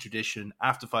smashing tradition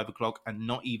after 5 o'clock and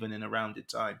not even in a rounded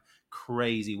time.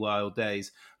 Crazy wild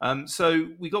days. So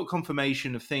we got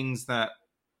confirmation of things that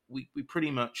we pretty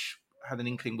much had an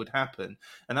inkling would happen,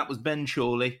 and that was Ben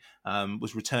Chorley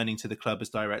was returning to the club as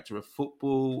director of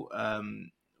football.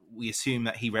 We assume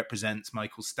that he represents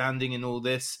Michael's standing in all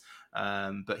this,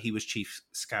 but he was chief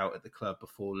scout at the club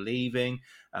before leaving.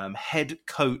 Head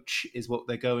coach is what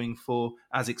they're going for,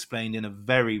 as explained in a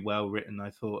very well written,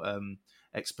 I thought,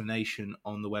 explanation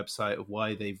on the website of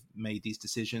why they've made these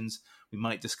decisions. We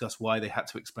might discuss why they had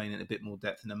to explain it in a bit more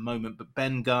depth in a moment, but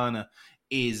Ben Garner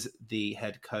is the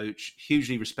head coach,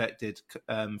 hugely respected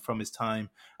from his time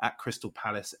at Crystal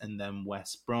Palace and then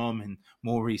West Brom, and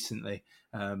more recently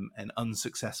an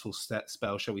unsuccessful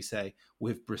spell, shall we say,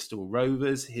 with Bristol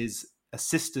Rovers. His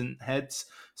assistant heads,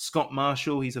 Scott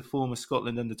Marshall, he's a former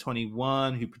Scotland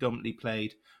under-21 who predominantly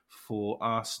played for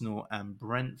Arsenal and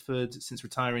Brentford. Since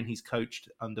retiring, he's coached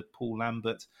under Paul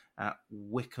Lambert at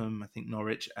Wycombe, I think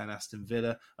Norwich and Aston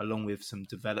Villa, along with some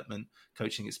development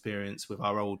coaching experience with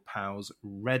our old pals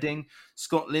Reading.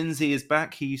 Scott Lindsay is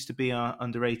back. He used to be our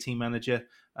under-18 manager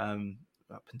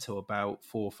up until about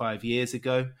 4 or 5 years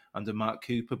ago under Mark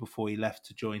Cooper, before he left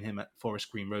to join him at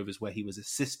Forest Green Rovers, where he was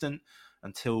assistant.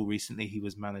 Until recently, he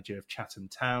was manager of Chatham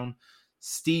Town.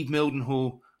 Steve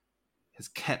Mildenhall has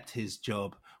kept his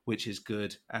job, which is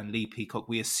good. And Lee Peacock,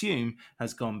 we assume,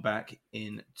 has gone back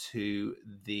into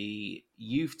the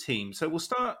youth team. So we'll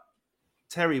start,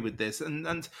 Terry, with this.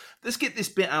 And let's get this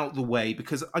bit out of the way,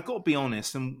 because I got to be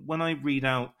honest, and when I read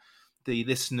out the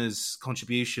listeners'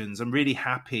 contributions, I'm really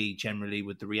happy generally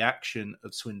with the reaction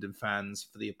of Swindon fans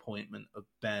for the appointment of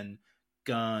Ben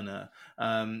Garner.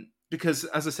 Because,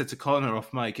 as I said to Connor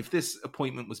off mic, if this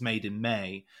appointment was made in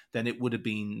May, then it would have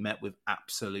been met with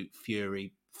absolute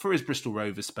fury for his Bristol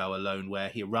Rovers spell alone, where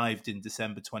he arrived in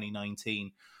December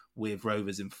 2019 with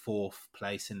Rovers in 4th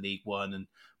place in League One. And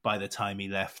by the time he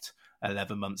left,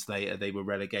 11 months later, they were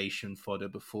relegation fodder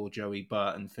before Joey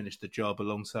Barton finished the job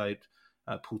alongside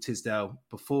Paul Tisdale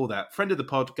before that. Friend of the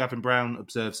pod, Gavin Brown,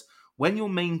 observes, when your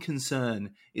main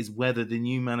concern is whether the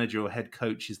new manager or head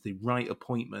coach is the right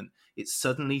appointment, it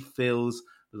suddenly feels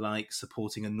like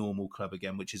supporting a normal club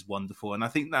again, which is wonderful. And I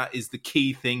think that is the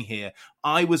key thing here.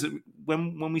 I was,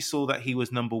 when we saw that he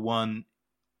was number one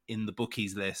in the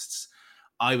bookies lists,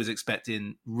 I was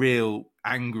expecting real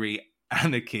angry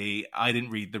anarchy. I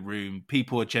didn't read the room.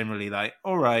 People are generally like,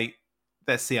 all right,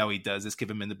 let's see how he does. Let's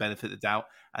give him the benefit of the doubt.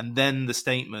 And then the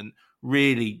statement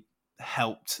really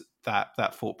helped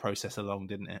that thought process along,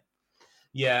 didn't it?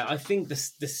 Yeah, I think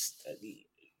this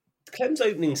Clem's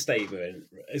opening statement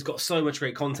has got so much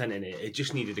great content in it. It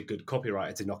just needed a good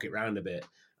copywriter to knock it round a bit.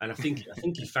 And I think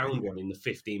he found one in the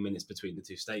 15 minutes between the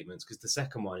two statements, because the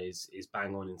second one is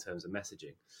bang on in terms of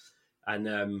messaging.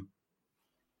 And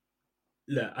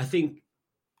look, I think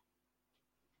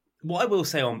what I will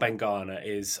say on Ben Garner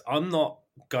is I'm not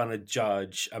gonna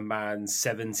judge a man's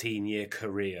 17-year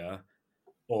career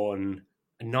on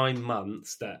 9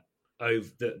 months that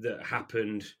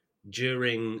happened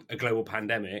during a global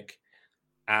pandemic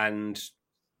and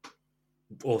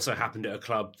also happened at a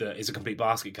club that is a complete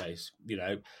basket case.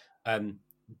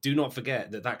 Do not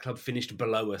forget that club finished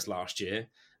below us last year,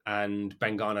 and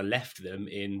Ben Garner left them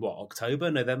in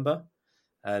October, November.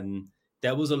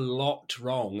 There was a lot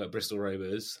wrong at Bristol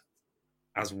Rovers,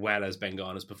 as well as Ben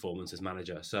Garner's performance as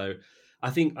manager. So I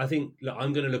think look,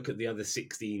 I'm going to look at the other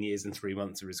 16 years and 3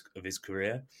 months of his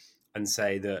career and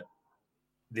say that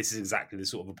this is exactly the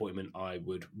sort of appointment I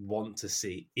would want to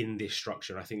see in this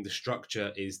structure. I think the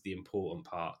structure is the important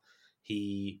part.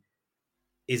 He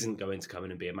isn't going to come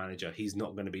in and be a manager. He's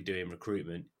not going to be doing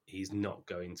recruitment. He's not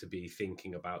going to be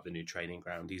thinking about the new training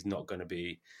ground. He's not going to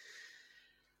be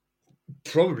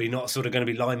probably not sort of going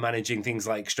to be line managing things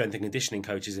like strength and conditioning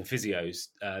coaches and physios.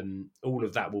 All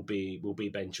of that will be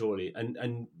Ben Chorley.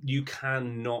 And you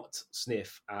cannot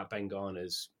sniff at Ben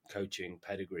Garner's coaching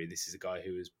pedigree. This is a guy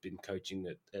who has been coaching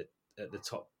at the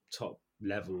top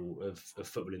level of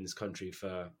football in this country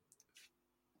for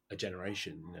a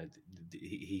generation.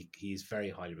 He's very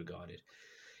highly regarded.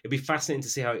 It'd be fascinating to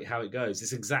see how it goes.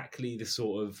 It's exactly the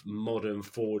sort of modern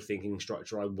forward-thinking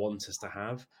structure I want us to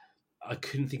have. I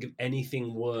couldn't think of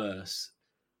anything worse.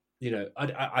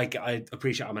 I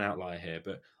appreciate I'm an outlier here,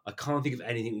 but I can't think of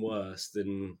anything worse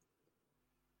than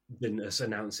us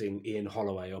announcing Ian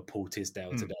Holloway or Paul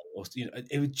Tisdale today. Or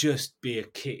it would just be a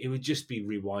kick. It would just be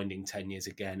rewinding 10 years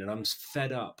again. And I'm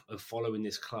fed up of following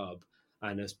this club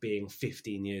and us being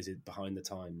 15 years behind the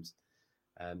times.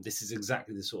 This is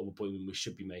exactly the sort of appointment we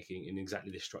should be making, in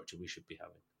exactly the structure we should be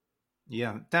having.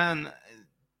 Yeah, Dan.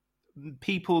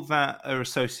 People that are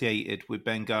associated with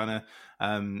Ben Garner,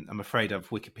 I'm afraid I've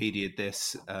Wikipedia'd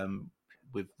this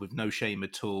with no shame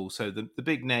at all. So the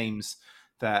big names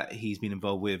that he's been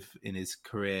involved with in his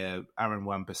career: Aaron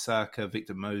Wan-Bissaka,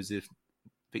 Victor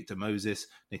Moses,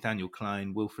 Nathaniel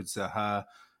Klein, Wilfred Zaha,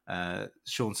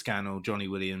 Sean Scannell, Johnny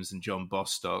Williams, and John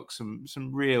Bostock. Some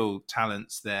real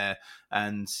talents there.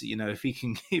 And if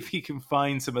he can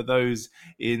find some of those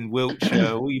in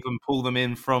Wiltshire or even pull them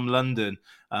in from London,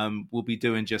 we'll be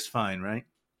doing just fine, right?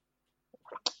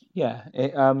 Yeah,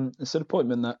 it's an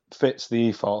appointment that fits the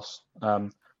ethos. I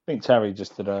think Terry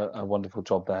just did a wonderful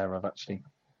job there of actually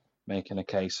making a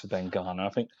case for Ben Garner. I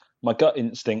think my gut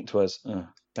instinct was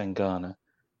Ben Garner,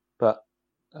 but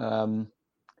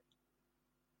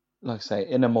like I say,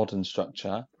 in a modern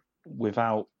structure,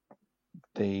 without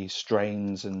the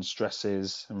strains and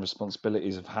stresses and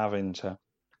responsibilities of having to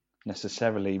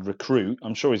necessarily recruit,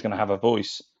 I'm sure he's going to have a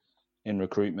voice in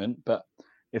recruitment, but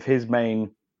if his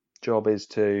main job is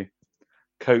to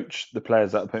coach the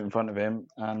players that are put in front of him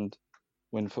and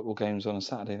win football games on a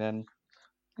Saturday, then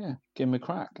yeah, give him a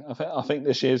crack. I think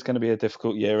this year is going to be a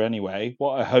difficult year anyway.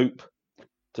 What I hope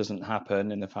doesn't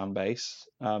happen in the fan base,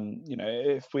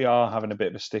 if we are having a bit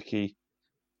of a sticky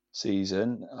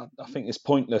season, I think it's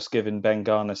pointless giving Ben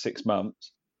Garner 6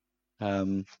 months.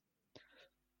 With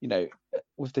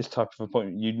this type of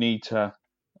appointment, you need to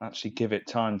actually give it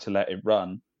time to let it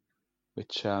run,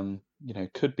 which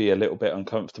could be a little bit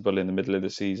uncomfortable in the middle of the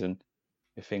season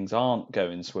if things aren't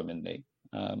going swimmingly.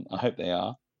 I hope they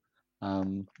are.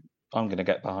 I'm going to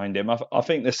get behind him. I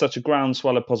think there's such a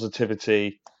groundswell of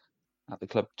positivity at the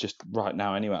club just right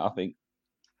now anyway. I think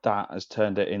that has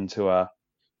turned it into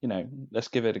let's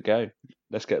give it a go.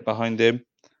 Let's get behind him.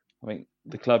 I think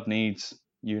the club needs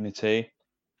unity,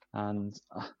 and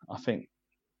I think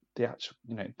the actual,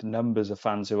 the numbers of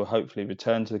fans who will hopefully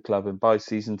return to the club and buy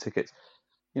season tickets,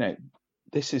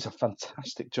 this is a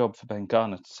fantastic job for Ben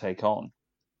Garner to take on.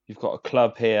 You've got a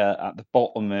club here at the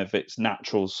bottom of its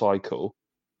natural cycle,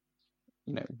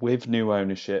 with new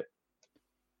ownership.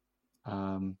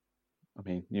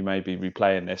 You may be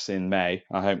replaying this in May.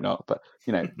 I hope not. But,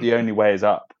 the only way is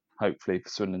up, hopefully, for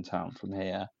Swindon Town from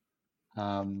here.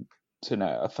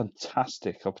 A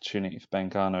fantastic opportunity for Ben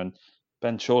Garner and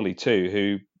Ben Chorley too,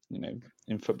 who,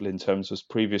 in footballing terms was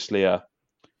previously a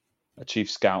chief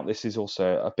scout. This is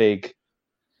also a big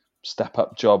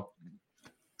step-up job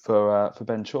for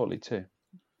Ben Chorley too.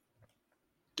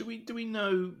 Do we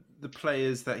know the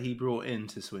players that he brought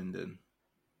into Swindon?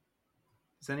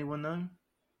 Does anyone know?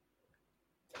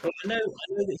 Well, I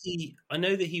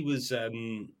know that he was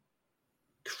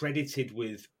credited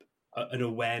with an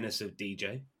awareness of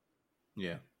DJ.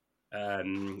 Yeah.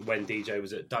 When DJ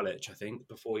was at Dulwich, I think,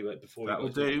 before he went. That'll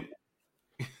do.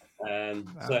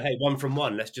 So hey, one from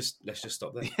one. Let's just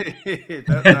stop there.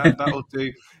 That'll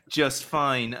do just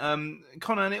fine.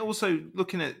 Connor, and it also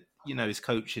looking at his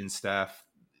coaching staff,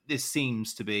 this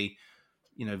seems to be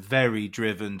very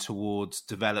driven towards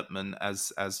development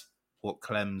as what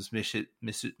Clem's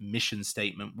mission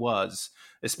statement was,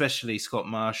 especially Scott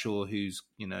Marshall, who's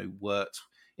worked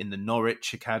in the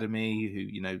Norwich Academy, who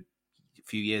a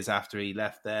few years after he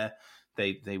left there,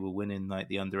 they were winning like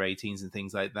the under-18s and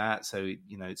things like that. So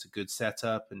it's a good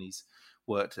setup, and he's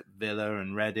worked at Villa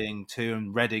and Reading too.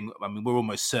 And Reading, I mean, we're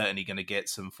almost certainly going to get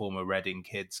some former Reading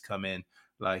kids come in,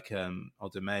 like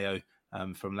Odemeo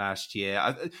from last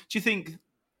year. Do you think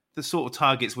the sort of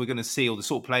targets we're going to see, or the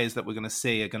sort of players that we're going to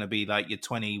see, are going to be like your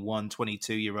 21,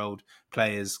 22-year-old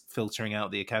players filtering out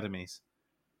the academies?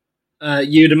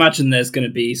 You'd imagine there's going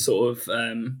to be sort of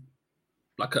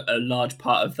like a large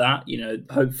part of that.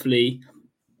 Hopefully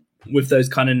with those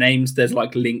kind of names, there's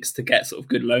like links to get sort of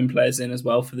good loan players in as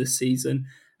well for this season.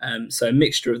 So a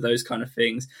mixture of those kind of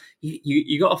things.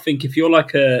 You got to think, if you're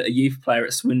like a youth player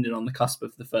at Swindon on the cusp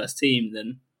of the first team,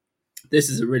 then this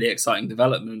is a really exciting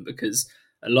development, because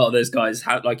a lot of those guys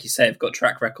have, like you say, have got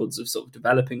track records of sort of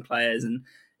developing players. And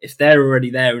if they're already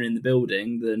there and in the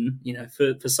building, then,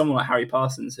 for someone like Harry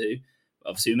Parsons, who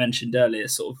obviously we mentioned earlier,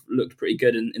 sort of looked pretty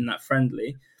good in that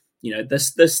friendly,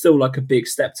 there's still like a big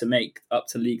step to make up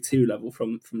to League Two level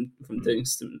from doing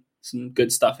some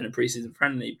good stuff in a preseason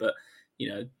friendly. But,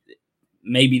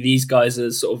 maybe these guys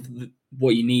are sort of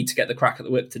what you need to get the crack at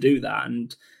the whip to do that.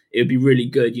 And it would be really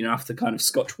good, after kind of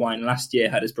Scotch Wine last year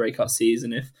had his breakout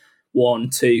season, if 1,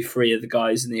 2, 3 of the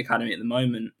guys in the academy at the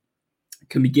moment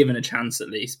can be given a chance at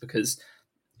least, because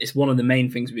it's one of the main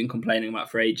things we've been complaining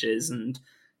about for ages. And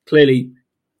clearly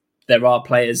there are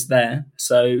players there.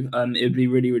 So it would be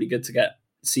really, really good to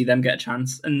see them get a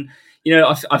chance. And,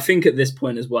 I think at this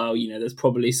point as well, there's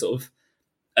probably sort of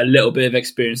a little bit of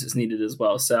experience that's needed as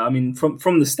well. So, I mean,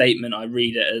 from the statement, I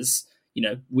read it as,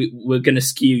 we're going to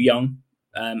skew young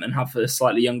and have a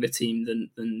slightly younger team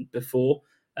than before.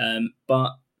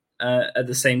 But at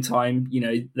the same time,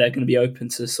 they're going to be open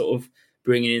to sort of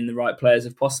bringing in the right players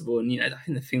if possible. And, I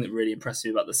think the thing that really impressed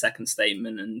me about the second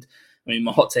statement, and I mean,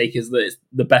 my hot take is that it's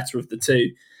the better of the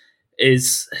two,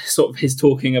 is sort of his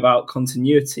talking about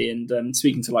continuity and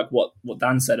speaking to like what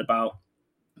Dan said about,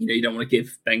 you don't want to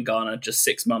give Ben Garner just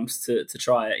 6 months to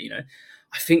try it.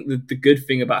 I think the good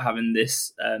thing about having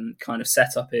this kind of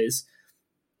setup is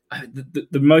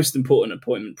the most important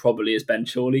appointment probably is Ben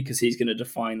Chorley, because he's going to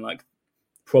define like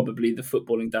probably the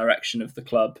footballing direction of the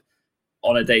club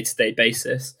on a day-to-day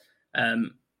basis.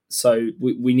 So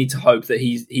we need to hope that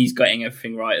he's getting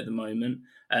everything right at the moment.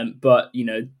 But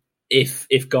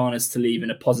if Garner's to leave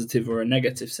in a positive or a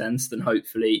negative sense, then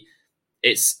hopefully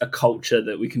it's a culture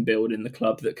that we can build in the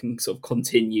club that can sort of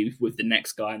continue with the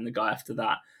next guy and the guy after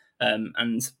that.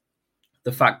 And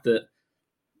the fact that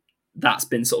that's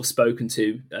been sort of spoken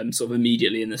to sort of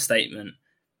immediately in the statement,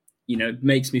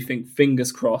 makes me think,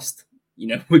 fingers crossed,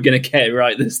 we're going to get it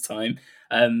right this time.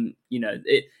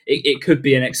 It could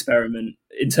be an experiment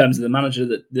in terms of the manager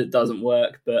that doesn't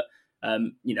work, but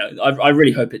I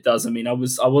really hope it does. I mean, I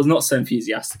was not so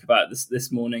enthusiastic about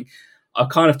this morning. I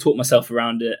kind of talked myself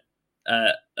around it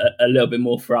a little bit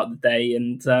more throughout the day,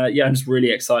 and I'm just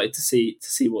really excited to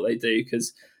see what they do,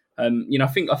 because I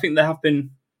think there have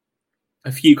been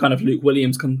a few kind of Luke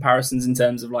Williams comparisons in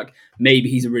terms of like, maybe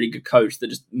he's a really good coach that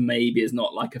just maybe is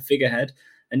not like a figurehead,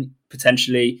 and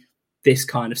potentially this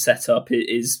kind of setup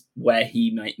is where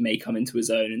he may come into his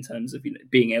own in terms of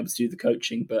being able to do the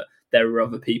coaching, but there are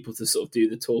other people to sort of do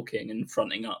the talking and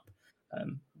fronting up,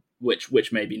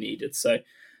 which may be needed. So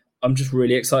I'm just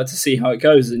really excited to see how it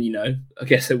goes. And, I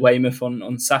guess at Weymouth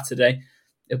on Saturday,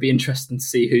 it'll be interesting to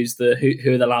see who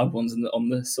are the loud ones on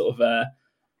the sort of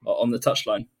on the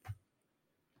touchline.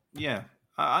 Yeah,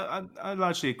 I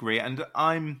largely agree. And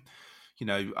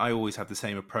I always have the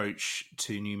same approach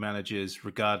to new managers,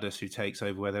 regardless who takes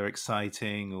over, whether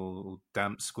exciting or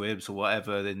damp squibs or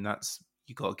whatever, then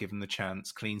you got to give them the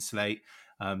chance. Clean slate.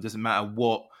 Doesn't matter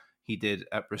what he did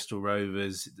at Bristol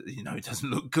Rovers. It doesn't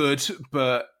look good,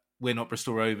 but we're not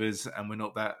Bristol Rovers, and they're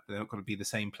not going to be the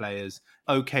same players.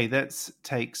 Okay, let's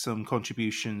take some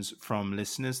contributions from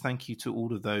listeners. Thank you to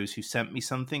all of those who sent me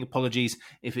something. Apologies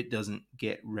if it doesn't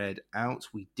get read out.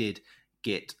 We did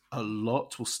get a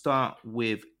lot. We'll start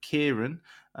with Kieran.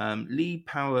 Lead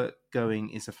power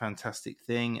going is a fantastic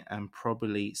thing and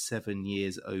probably 7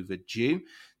 years overdue.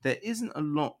 There isn't a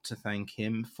lot to thank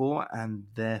him for, and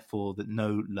therefore that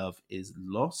no love is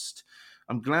lost.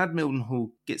 I'm glad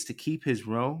Mildenhall gets to keep his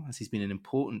role, as he's been an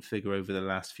important figure over the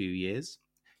last few years.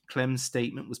 Clem's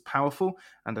statement was powerful,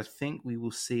 and I think we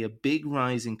will see a big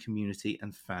rise in community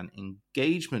and fan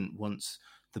engagement once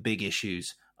the big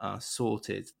issues are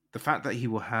sorted. The fact that he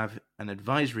will have an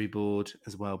advisory board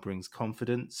as well brings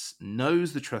confidence,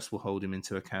 knows the trust will hold him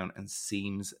into account, and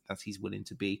seems that he's willing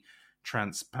to be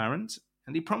transparent.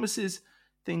 And he promises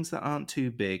things that aren't too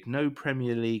big. No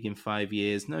Premier League in 5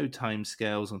 years, no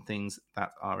timescales on things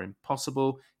that are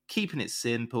impossible, keeping it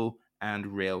simple and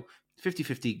real.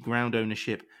 50-50 ground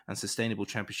ownership and sustainable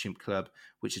championship club,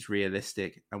 which is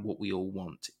realistic and what we all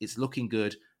want. It's looking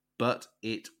good, but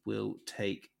it will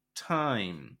take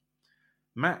time.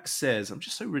 Max says, I'm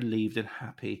just so relieved and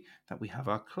happy that we have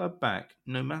our club back.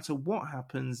 No matter what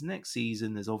happens next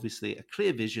season, there's obviously a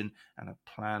clear vision and a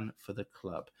plan for the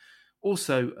club.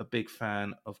 Also, a big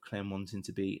fan of Clem wanting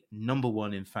to be number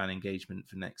one in fan engagement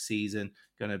for next season.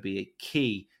 Going to be a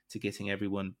key to getting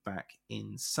everyone back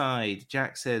inside.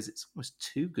 Jack says it's almost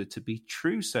too good to be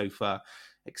true so far,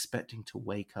 expecting to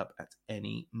wake up at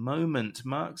any moment.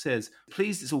 Mark says,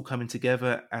 pleased it's all coming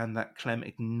together and that Clem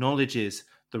acknowledges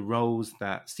the roles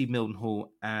that Steve Mildenhall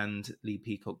and Lee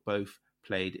Peacock both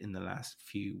played in the last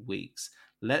few weeks.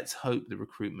 Let's hope the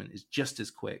recruitment is just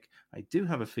as quick. I do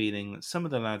have a feeling that some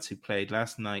of the lads who played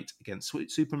last night against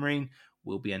Supermarine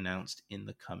will be announced in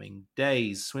the coming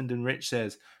days. Swindon Rich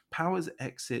says, Power's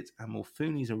exit and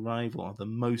Morfuni's arrival are the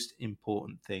most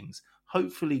important things.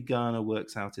 Hopefully Garner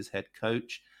works out as head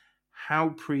coach. How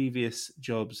previous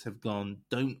jobs have gone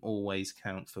don't always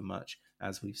count for much,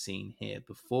 as we've seen here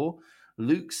before.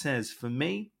 Luke says, for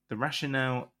me, the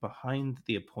rationale behind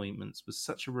the appointments was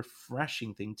such a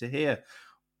refreshing thing to hear,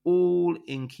 all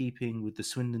in keeping with the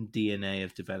Swindon DNA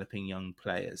of developing young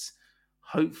players.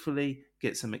 Hopefully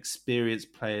get some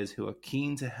experienced players who are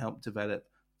keen to help develop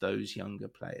those younger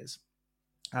players.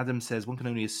 Adam says, one can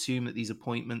only assume that these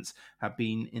appointments have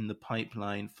been in the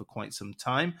pipeline for quite some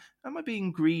time. Am I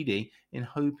being greedy in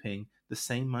hoping the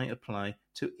same might apply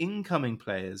to incoming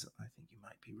players? I think you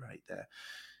might be right there.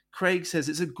 Craig says,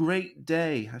 it's a great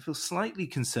day. I feel slightly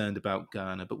concerned about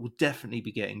Garner, but will definitely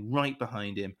be getting right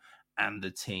behind him and the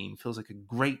team. Feels like a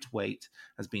great weight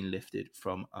has been lifted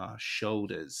from our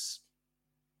shoulders.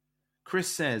 Chris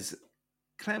says,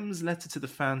 Clem's letter to the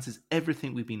fans is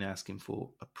everything we've been asking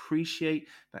for. Appreciate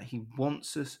that he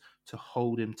wants us to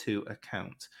hold him to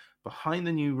account. Behind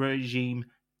the new regime,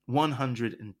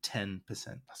 110%.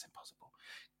 That's impossible.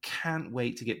 Can't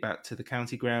wait to get back to the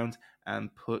county ground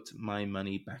and put my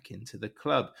money back into the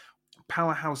club.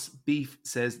 Powerhouse Beef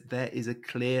says there is a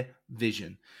clear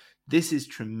vision. This is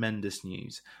tremendous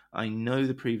news. I know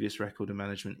the previous record of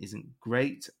management isn't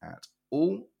great at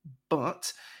all,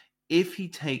 but if he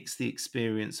takes the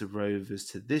experience of Rovers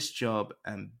to this job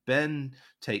and Ben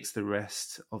takes the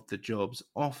rest of the jobs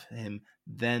off him,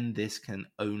 then this can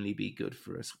only be good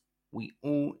for us. We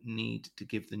all need to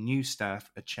give the new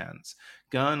staff a chance.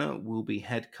 Garner will be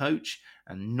head coach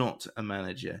and not a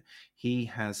manager. He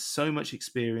has so much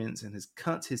experience and has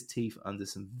cut his teeth under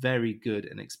some very good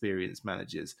and experienced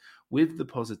managers. With the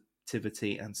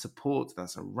positivity and support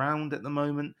that's around at the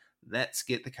moment, let's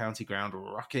get the county ground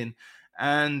rocking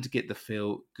and get the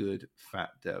feel-good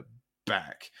factor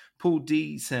back. Paul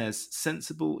D says,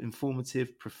 sensible,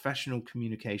 informative, professional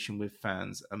communication with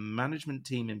fans, a management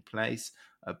team in place,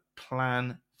 a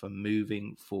plan for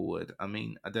moving forward. I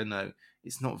mean, I don't know.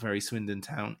 It's not very Swindon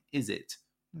Town, is it?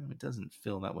 No, it doesn't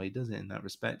feel that way, does it, in that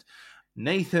respect?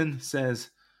 Nathan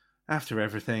says, after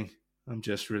everything, I'm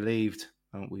just relieved.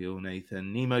 Aren't we all,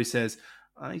 Nathan? Nemo says,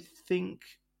 I think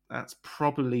that's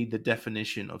probably the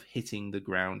definition of hitting the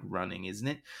ground running, isn't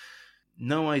it?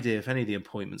 No idea if any of the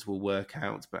appointments will work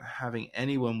out, but having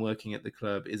anyone working at the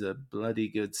club is a bloody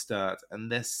good start,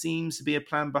 and there seems to be a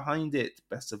plan behind it.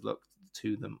 Best of luck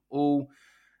to them all.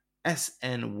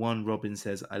 SN1 Robin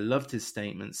says, I loved his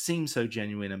statement. Seems so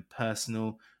genuine and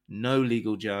personal. No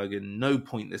legal jargon, no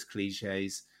pointless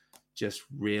cliches, just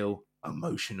real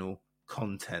emotional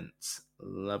content.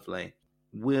 Lovely.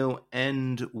 We'll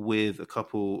end with a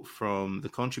couple from the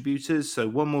contributors. So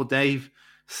one more, Dave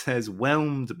says,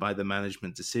 whelmed by the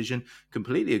management decision.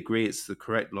 Completely agree it's the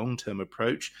correct long-term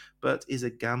approach, but is a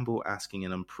gamble asking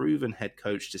an unproven head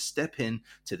coach to step in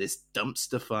to this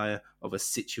dumpster fire of a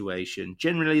situation.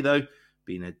 Generally, though,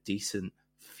 been a decent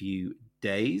few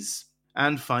days.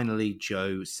 And finally,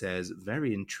 Joe says,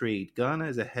 very intrigued. Garner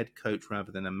is a head coach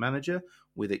rather than a manager,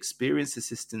 with experienced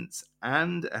assistants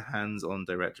and a hands-on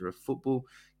director of football,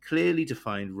 clearly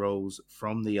defined roles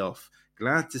from the off.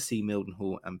 Glad to see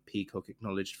Mildenhall and Peacock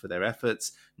acknowledged for their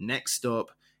efforts. Next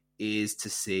stop is to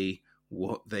see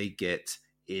what they get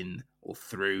in or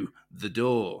through the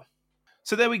door.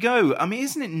 So there we go. I mean,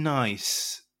 isn't it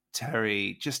nice,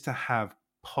 Terry, just to have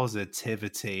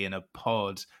positivity in a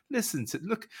pod? Listen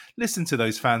to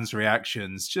those fans'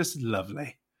 reactions. Just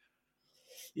lovely.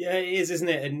 Yeah, it is, isn't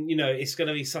it? And, it's going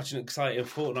to be such an exciting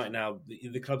fortnight now.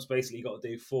 The club's basically got to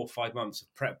do 4 or 5 months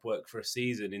of prep work for a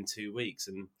season in 2 weeks.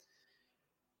 And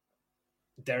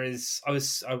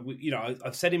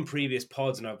I've said in previous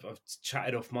pods, and I've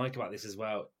chatted off mic about this as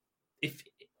well. If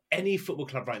any football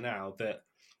club right now that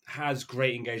has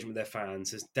great engagement with their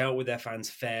fans, has dealt with their fans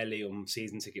fairly on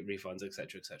season ticket refunds,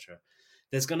 etc.,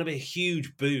 there's going to be a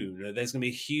huge boon. There's going to be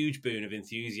a huge boon of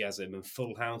enthusiasm and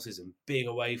full houses and big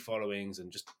away followings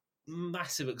and just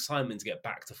massive excitement to get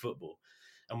back to football.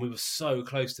 And we were so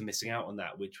close to missing out on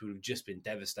that, which would have just been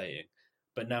devastating.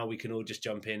 But now we can all just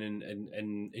jump in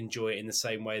and enjoy it in the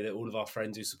same way that all of our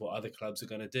friends who support other clubs are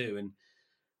going to do. And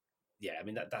yeah, I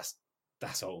mean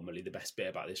that's ultimately the best bit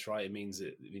about this, right? It means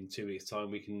that in 2 weeks'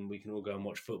 time we can all go and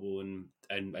watch football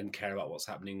and care about what's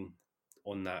happening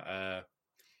on that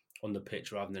on the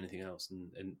pitch rather than anything else.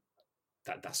 And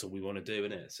that's all we want to do,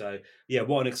 isn't it? So yeah,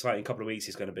 what an exciting couple of weeks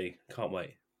it's going to be. Can't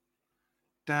wait.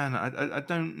 Dan, I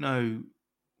don't know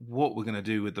what we're going to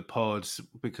do with the pods,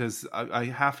 because I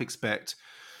half expect,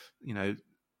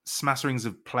 smatterings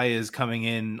of players coming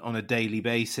in on a daily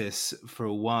basis for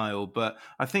a while. But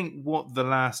I think what the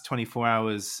last 24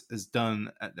 hours has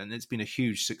done, and it's been a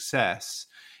huge success,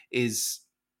 is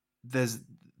there's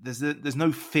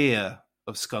no fear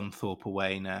of Scunthorpe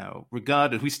away now.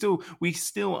 Regardless, we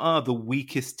still are the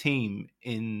weakest team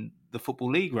in the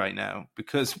Football League right now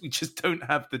because we just don't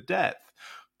have the depth.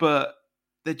 But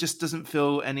there just doesn't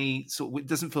feel it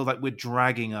doesn't feel like we're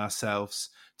dragging ourselves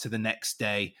to the next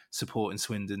day supporting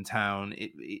Swindon Town.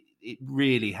 It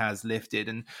really has lifted.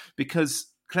 And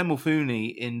because Clem Mulfooney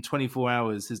in 24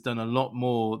 hours has done a lot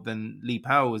more than Lee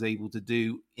Powell was able to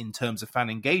do in terms of fan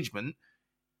engagement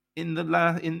in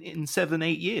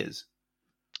 7-8 years.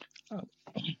 Oh,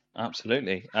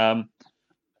 absolutely.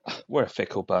 We're a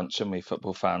fickle bunch, aren't we,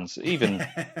 football fans? Even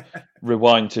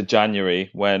rewind to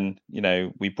January when,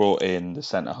 we brought in the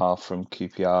centre-half from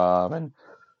QPR and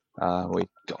we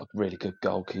got a really good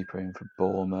goalkeeper in from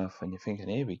Bournemouth, and you're thinking,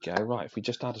 here we go, right, if we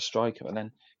just had a striker, and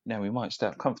then, we might stay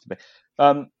up comfortably.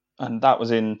 And that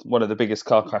was in one of the biggest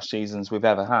car crash seasons we've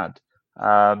ever had.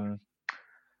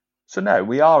 So no,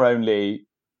 we are only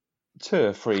 2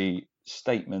 or 3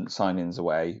 statement signings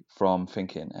away from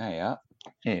thinking, hey,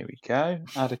 here we go.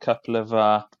 Add a couple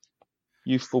of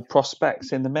youthful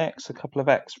prospects in the mix, a couple of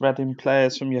ex-Reading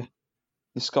players from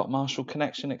the Scott Marshall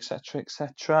connection, etc.,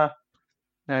 etc.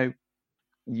 Now,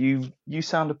 you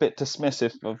sound a bit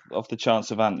dismissive of the chance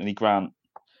of Anthony Grant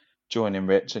joining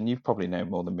Rich, and you probably know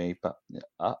more than me, but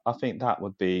I think that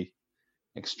would be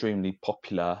extremely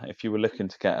popular if you were looking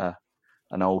to get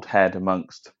an old head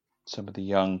amongst some of the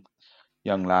young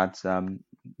lads. You're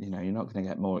not going to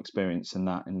get more experience than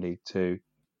that in League Two.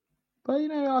 But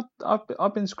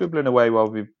I've been scribbling away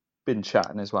while we've been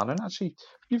chatting as well. And actually,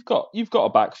 you've got a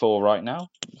back four right now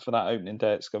for that opening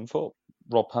day at Scunthorpe.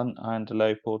 Rob Hunt, Ian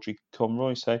Delope, Audrey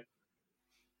Conroy. So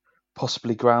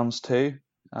possibly Grounds too,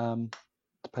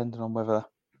 depending on whether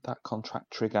that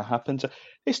contract trigger happens.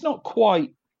 It's not quite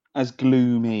as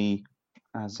gloomy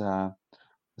as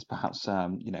perhaps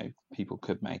people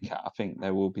could make it. I think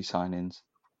there will be signings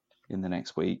in the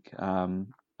next week, and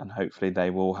hopefully they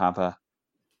will have a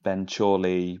Ben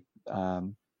Chorley,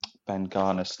 Ben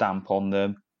Garner stamp on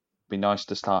them. Be nice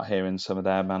to start hearing some of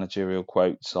their managerial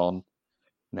quotes on,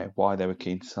 why they were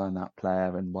keen to sign that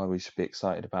player and why we should be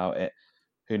excited about it.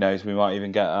 Who knows? We might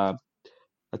even get a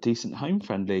decent home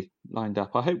friendly lined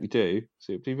up. I hope we do.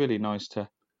 So it'd be really nice to,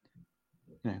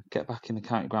 get back in the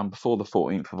county ground before the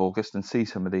 14th of August and see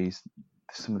some of these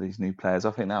new players.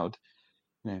 I think that would,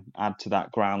 add to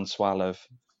that groundswell of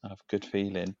good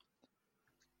feeling.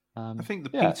 I think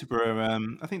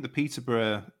the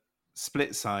Peterborough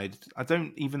split side,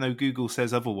 even though Google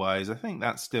says otherwise, I think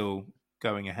that's still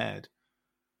going ahead.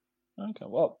 Okay,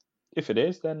 well, if it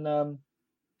is, then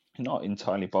not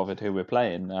entirely bothered who we're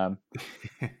playing.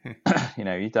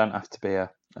 You don't have to be a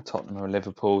Tottenham or a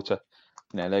Liverpool to,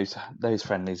 those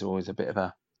friendlies are always a bit of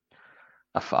a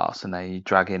farce, and they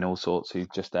drag in all sorts who's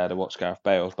just there to watch Gareth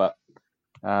Bale. But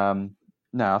no,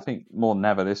 I think more than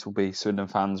ever this will be Swindon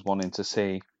fans wanting to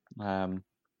see the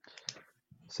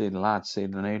new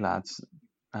lads,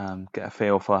 get a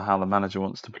feel for how the manager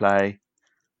wants to play.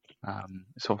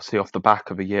 It's obviously off the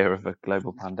back of a year of a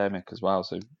global pandemic as well,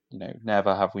 so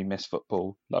never have we missed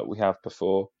football like we have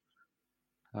before.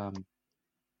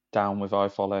 Down with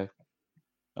iFollow,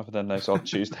 other than those odd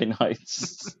Tuesday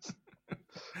nights.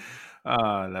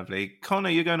 Lovely. Connor,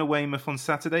 you're going to Weymouth on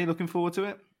Saturday. Looking forward to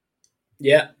it?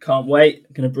 Yeah, can't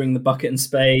wait. Going to bring the bucket and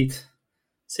spade.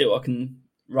 See what I can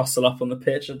rustle up on the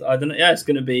pitch. I don't know. Yeah, it's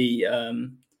going to be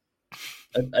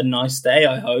a nice day,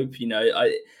 I hope.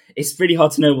 It's really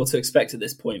hard to know what to expect at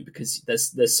this point because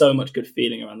there's so much good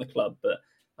feeling around the club. But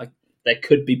there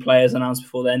could be players announced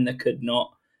before then. There could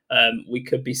not. We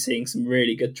could be seeing some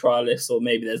really good trialists, or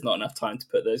maybe there's not enough time to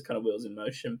put those kind of wheels in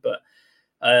motion. But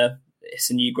it's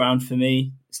a new ground for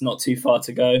me. It's not too far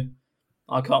to go.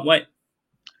 I can't wait.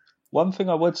 One thing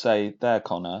I would say there,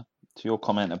 Connor, to your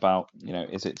comment about,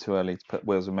 is it too early to put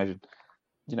wheels in motion?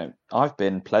 I've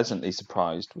been pleasantly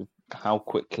surprised with how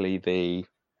quickly the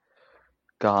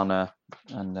Ghana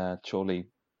and Chorley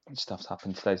stuff's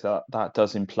happened today. So that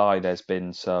does imply there's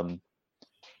been some,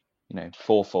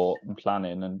 forethought and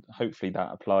planning, and hopefully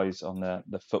that applies on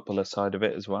the footballer side of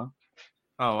it as well.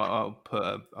 Oh,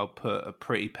 I'll put a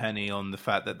pretty penny on the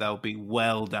fact that they'll be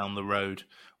well down the road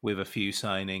with a few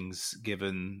signings,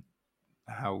 given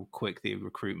how quick the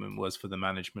recruitment was for the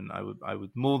management. I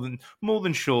would more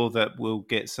than sure that we'll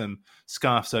get some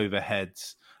scarves over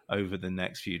heads over the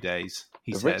next few days.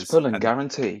 He says. Rich Pullen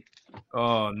guarantee.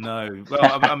 Oh no! Well,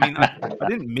 I mean, I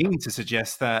didn't mean to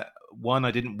suggest that. One,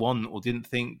 I didn't want or didn't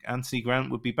think Anthony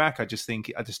Grant would be back. I just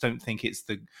don't think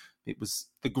it was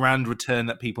the grand return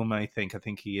that people may think. I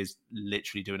think he is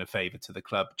literally doing a favour to the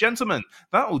club. Gentlemen,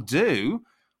 that'll do.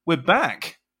 We're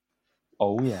back.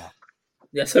 Oh yeah.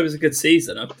 Yeah, so it was a good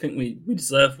season. I think we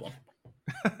deserve one.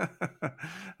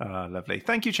 Lovely.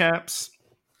 Thank you, chaps.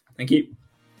 Thank you.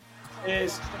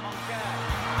 Is good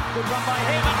run by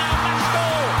him, and now that's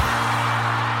goal.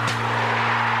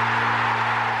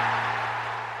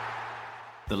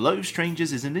 The Low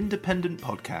Strangers is an independent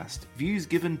podcast. Views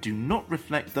given do not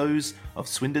reflect those of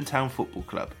Swindon Town Football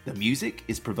Club. The music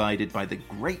is provided by the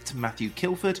great Matthew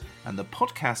Kilford, and the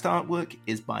podcast artwork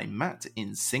is by Matt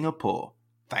in Singapore.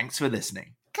 Thanks for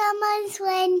listening. Come on,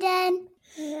 Swindon.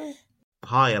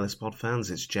 Hi, LSPod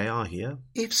fans, it's JR here.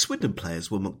 If Swindon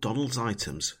players were McDonald's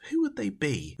items, who would they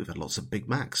be? We've had lots of Big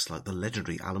Macs like the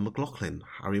legendary Alan McLaughlin,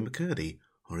 Harry McCurdy,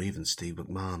 or even Steve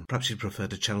McMahon. Perhaps you'd prefer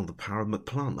to channel the power of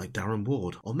McPlant like Darren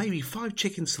Ward, or maybe 5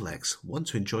 chicken selects, one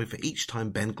to enjoy for each time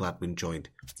Ben Gladwin joined.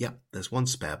 Yep, there's one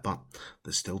spare, but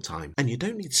there's still time. And you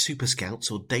don't need Super Scouts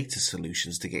or data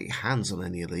solutions to get your hands on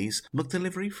any of these.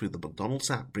 McDelivery through the McDonald's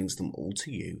app brings them all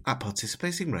to you. At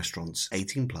participating restaurants,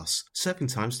 18+. Serving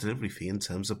times, delivery fee and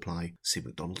terms apply. See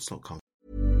mcdonalds.com.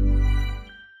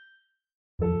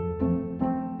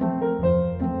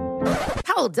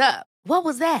 Hold up. What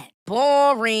was that?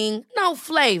 Boring. No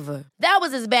flavor. That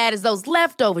was as bad as those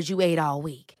leftovers you ate all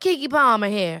week. Keke Palmer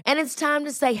here. And it's time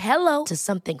to say hello to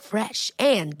something fresh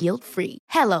and guilt-free.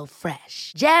 Hello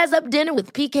Fresh. Jazz up dinner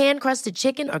with pecan-crusted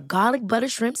chicken or garlic butter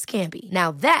shrimp scampi.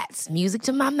 Now that's music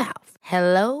to my mouth.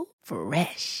 Hello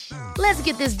Fresh. Let's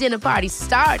get this dinner party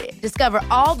started. Discover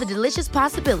all the delicious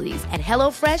possibilities at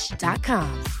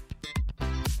HelloFresh.com.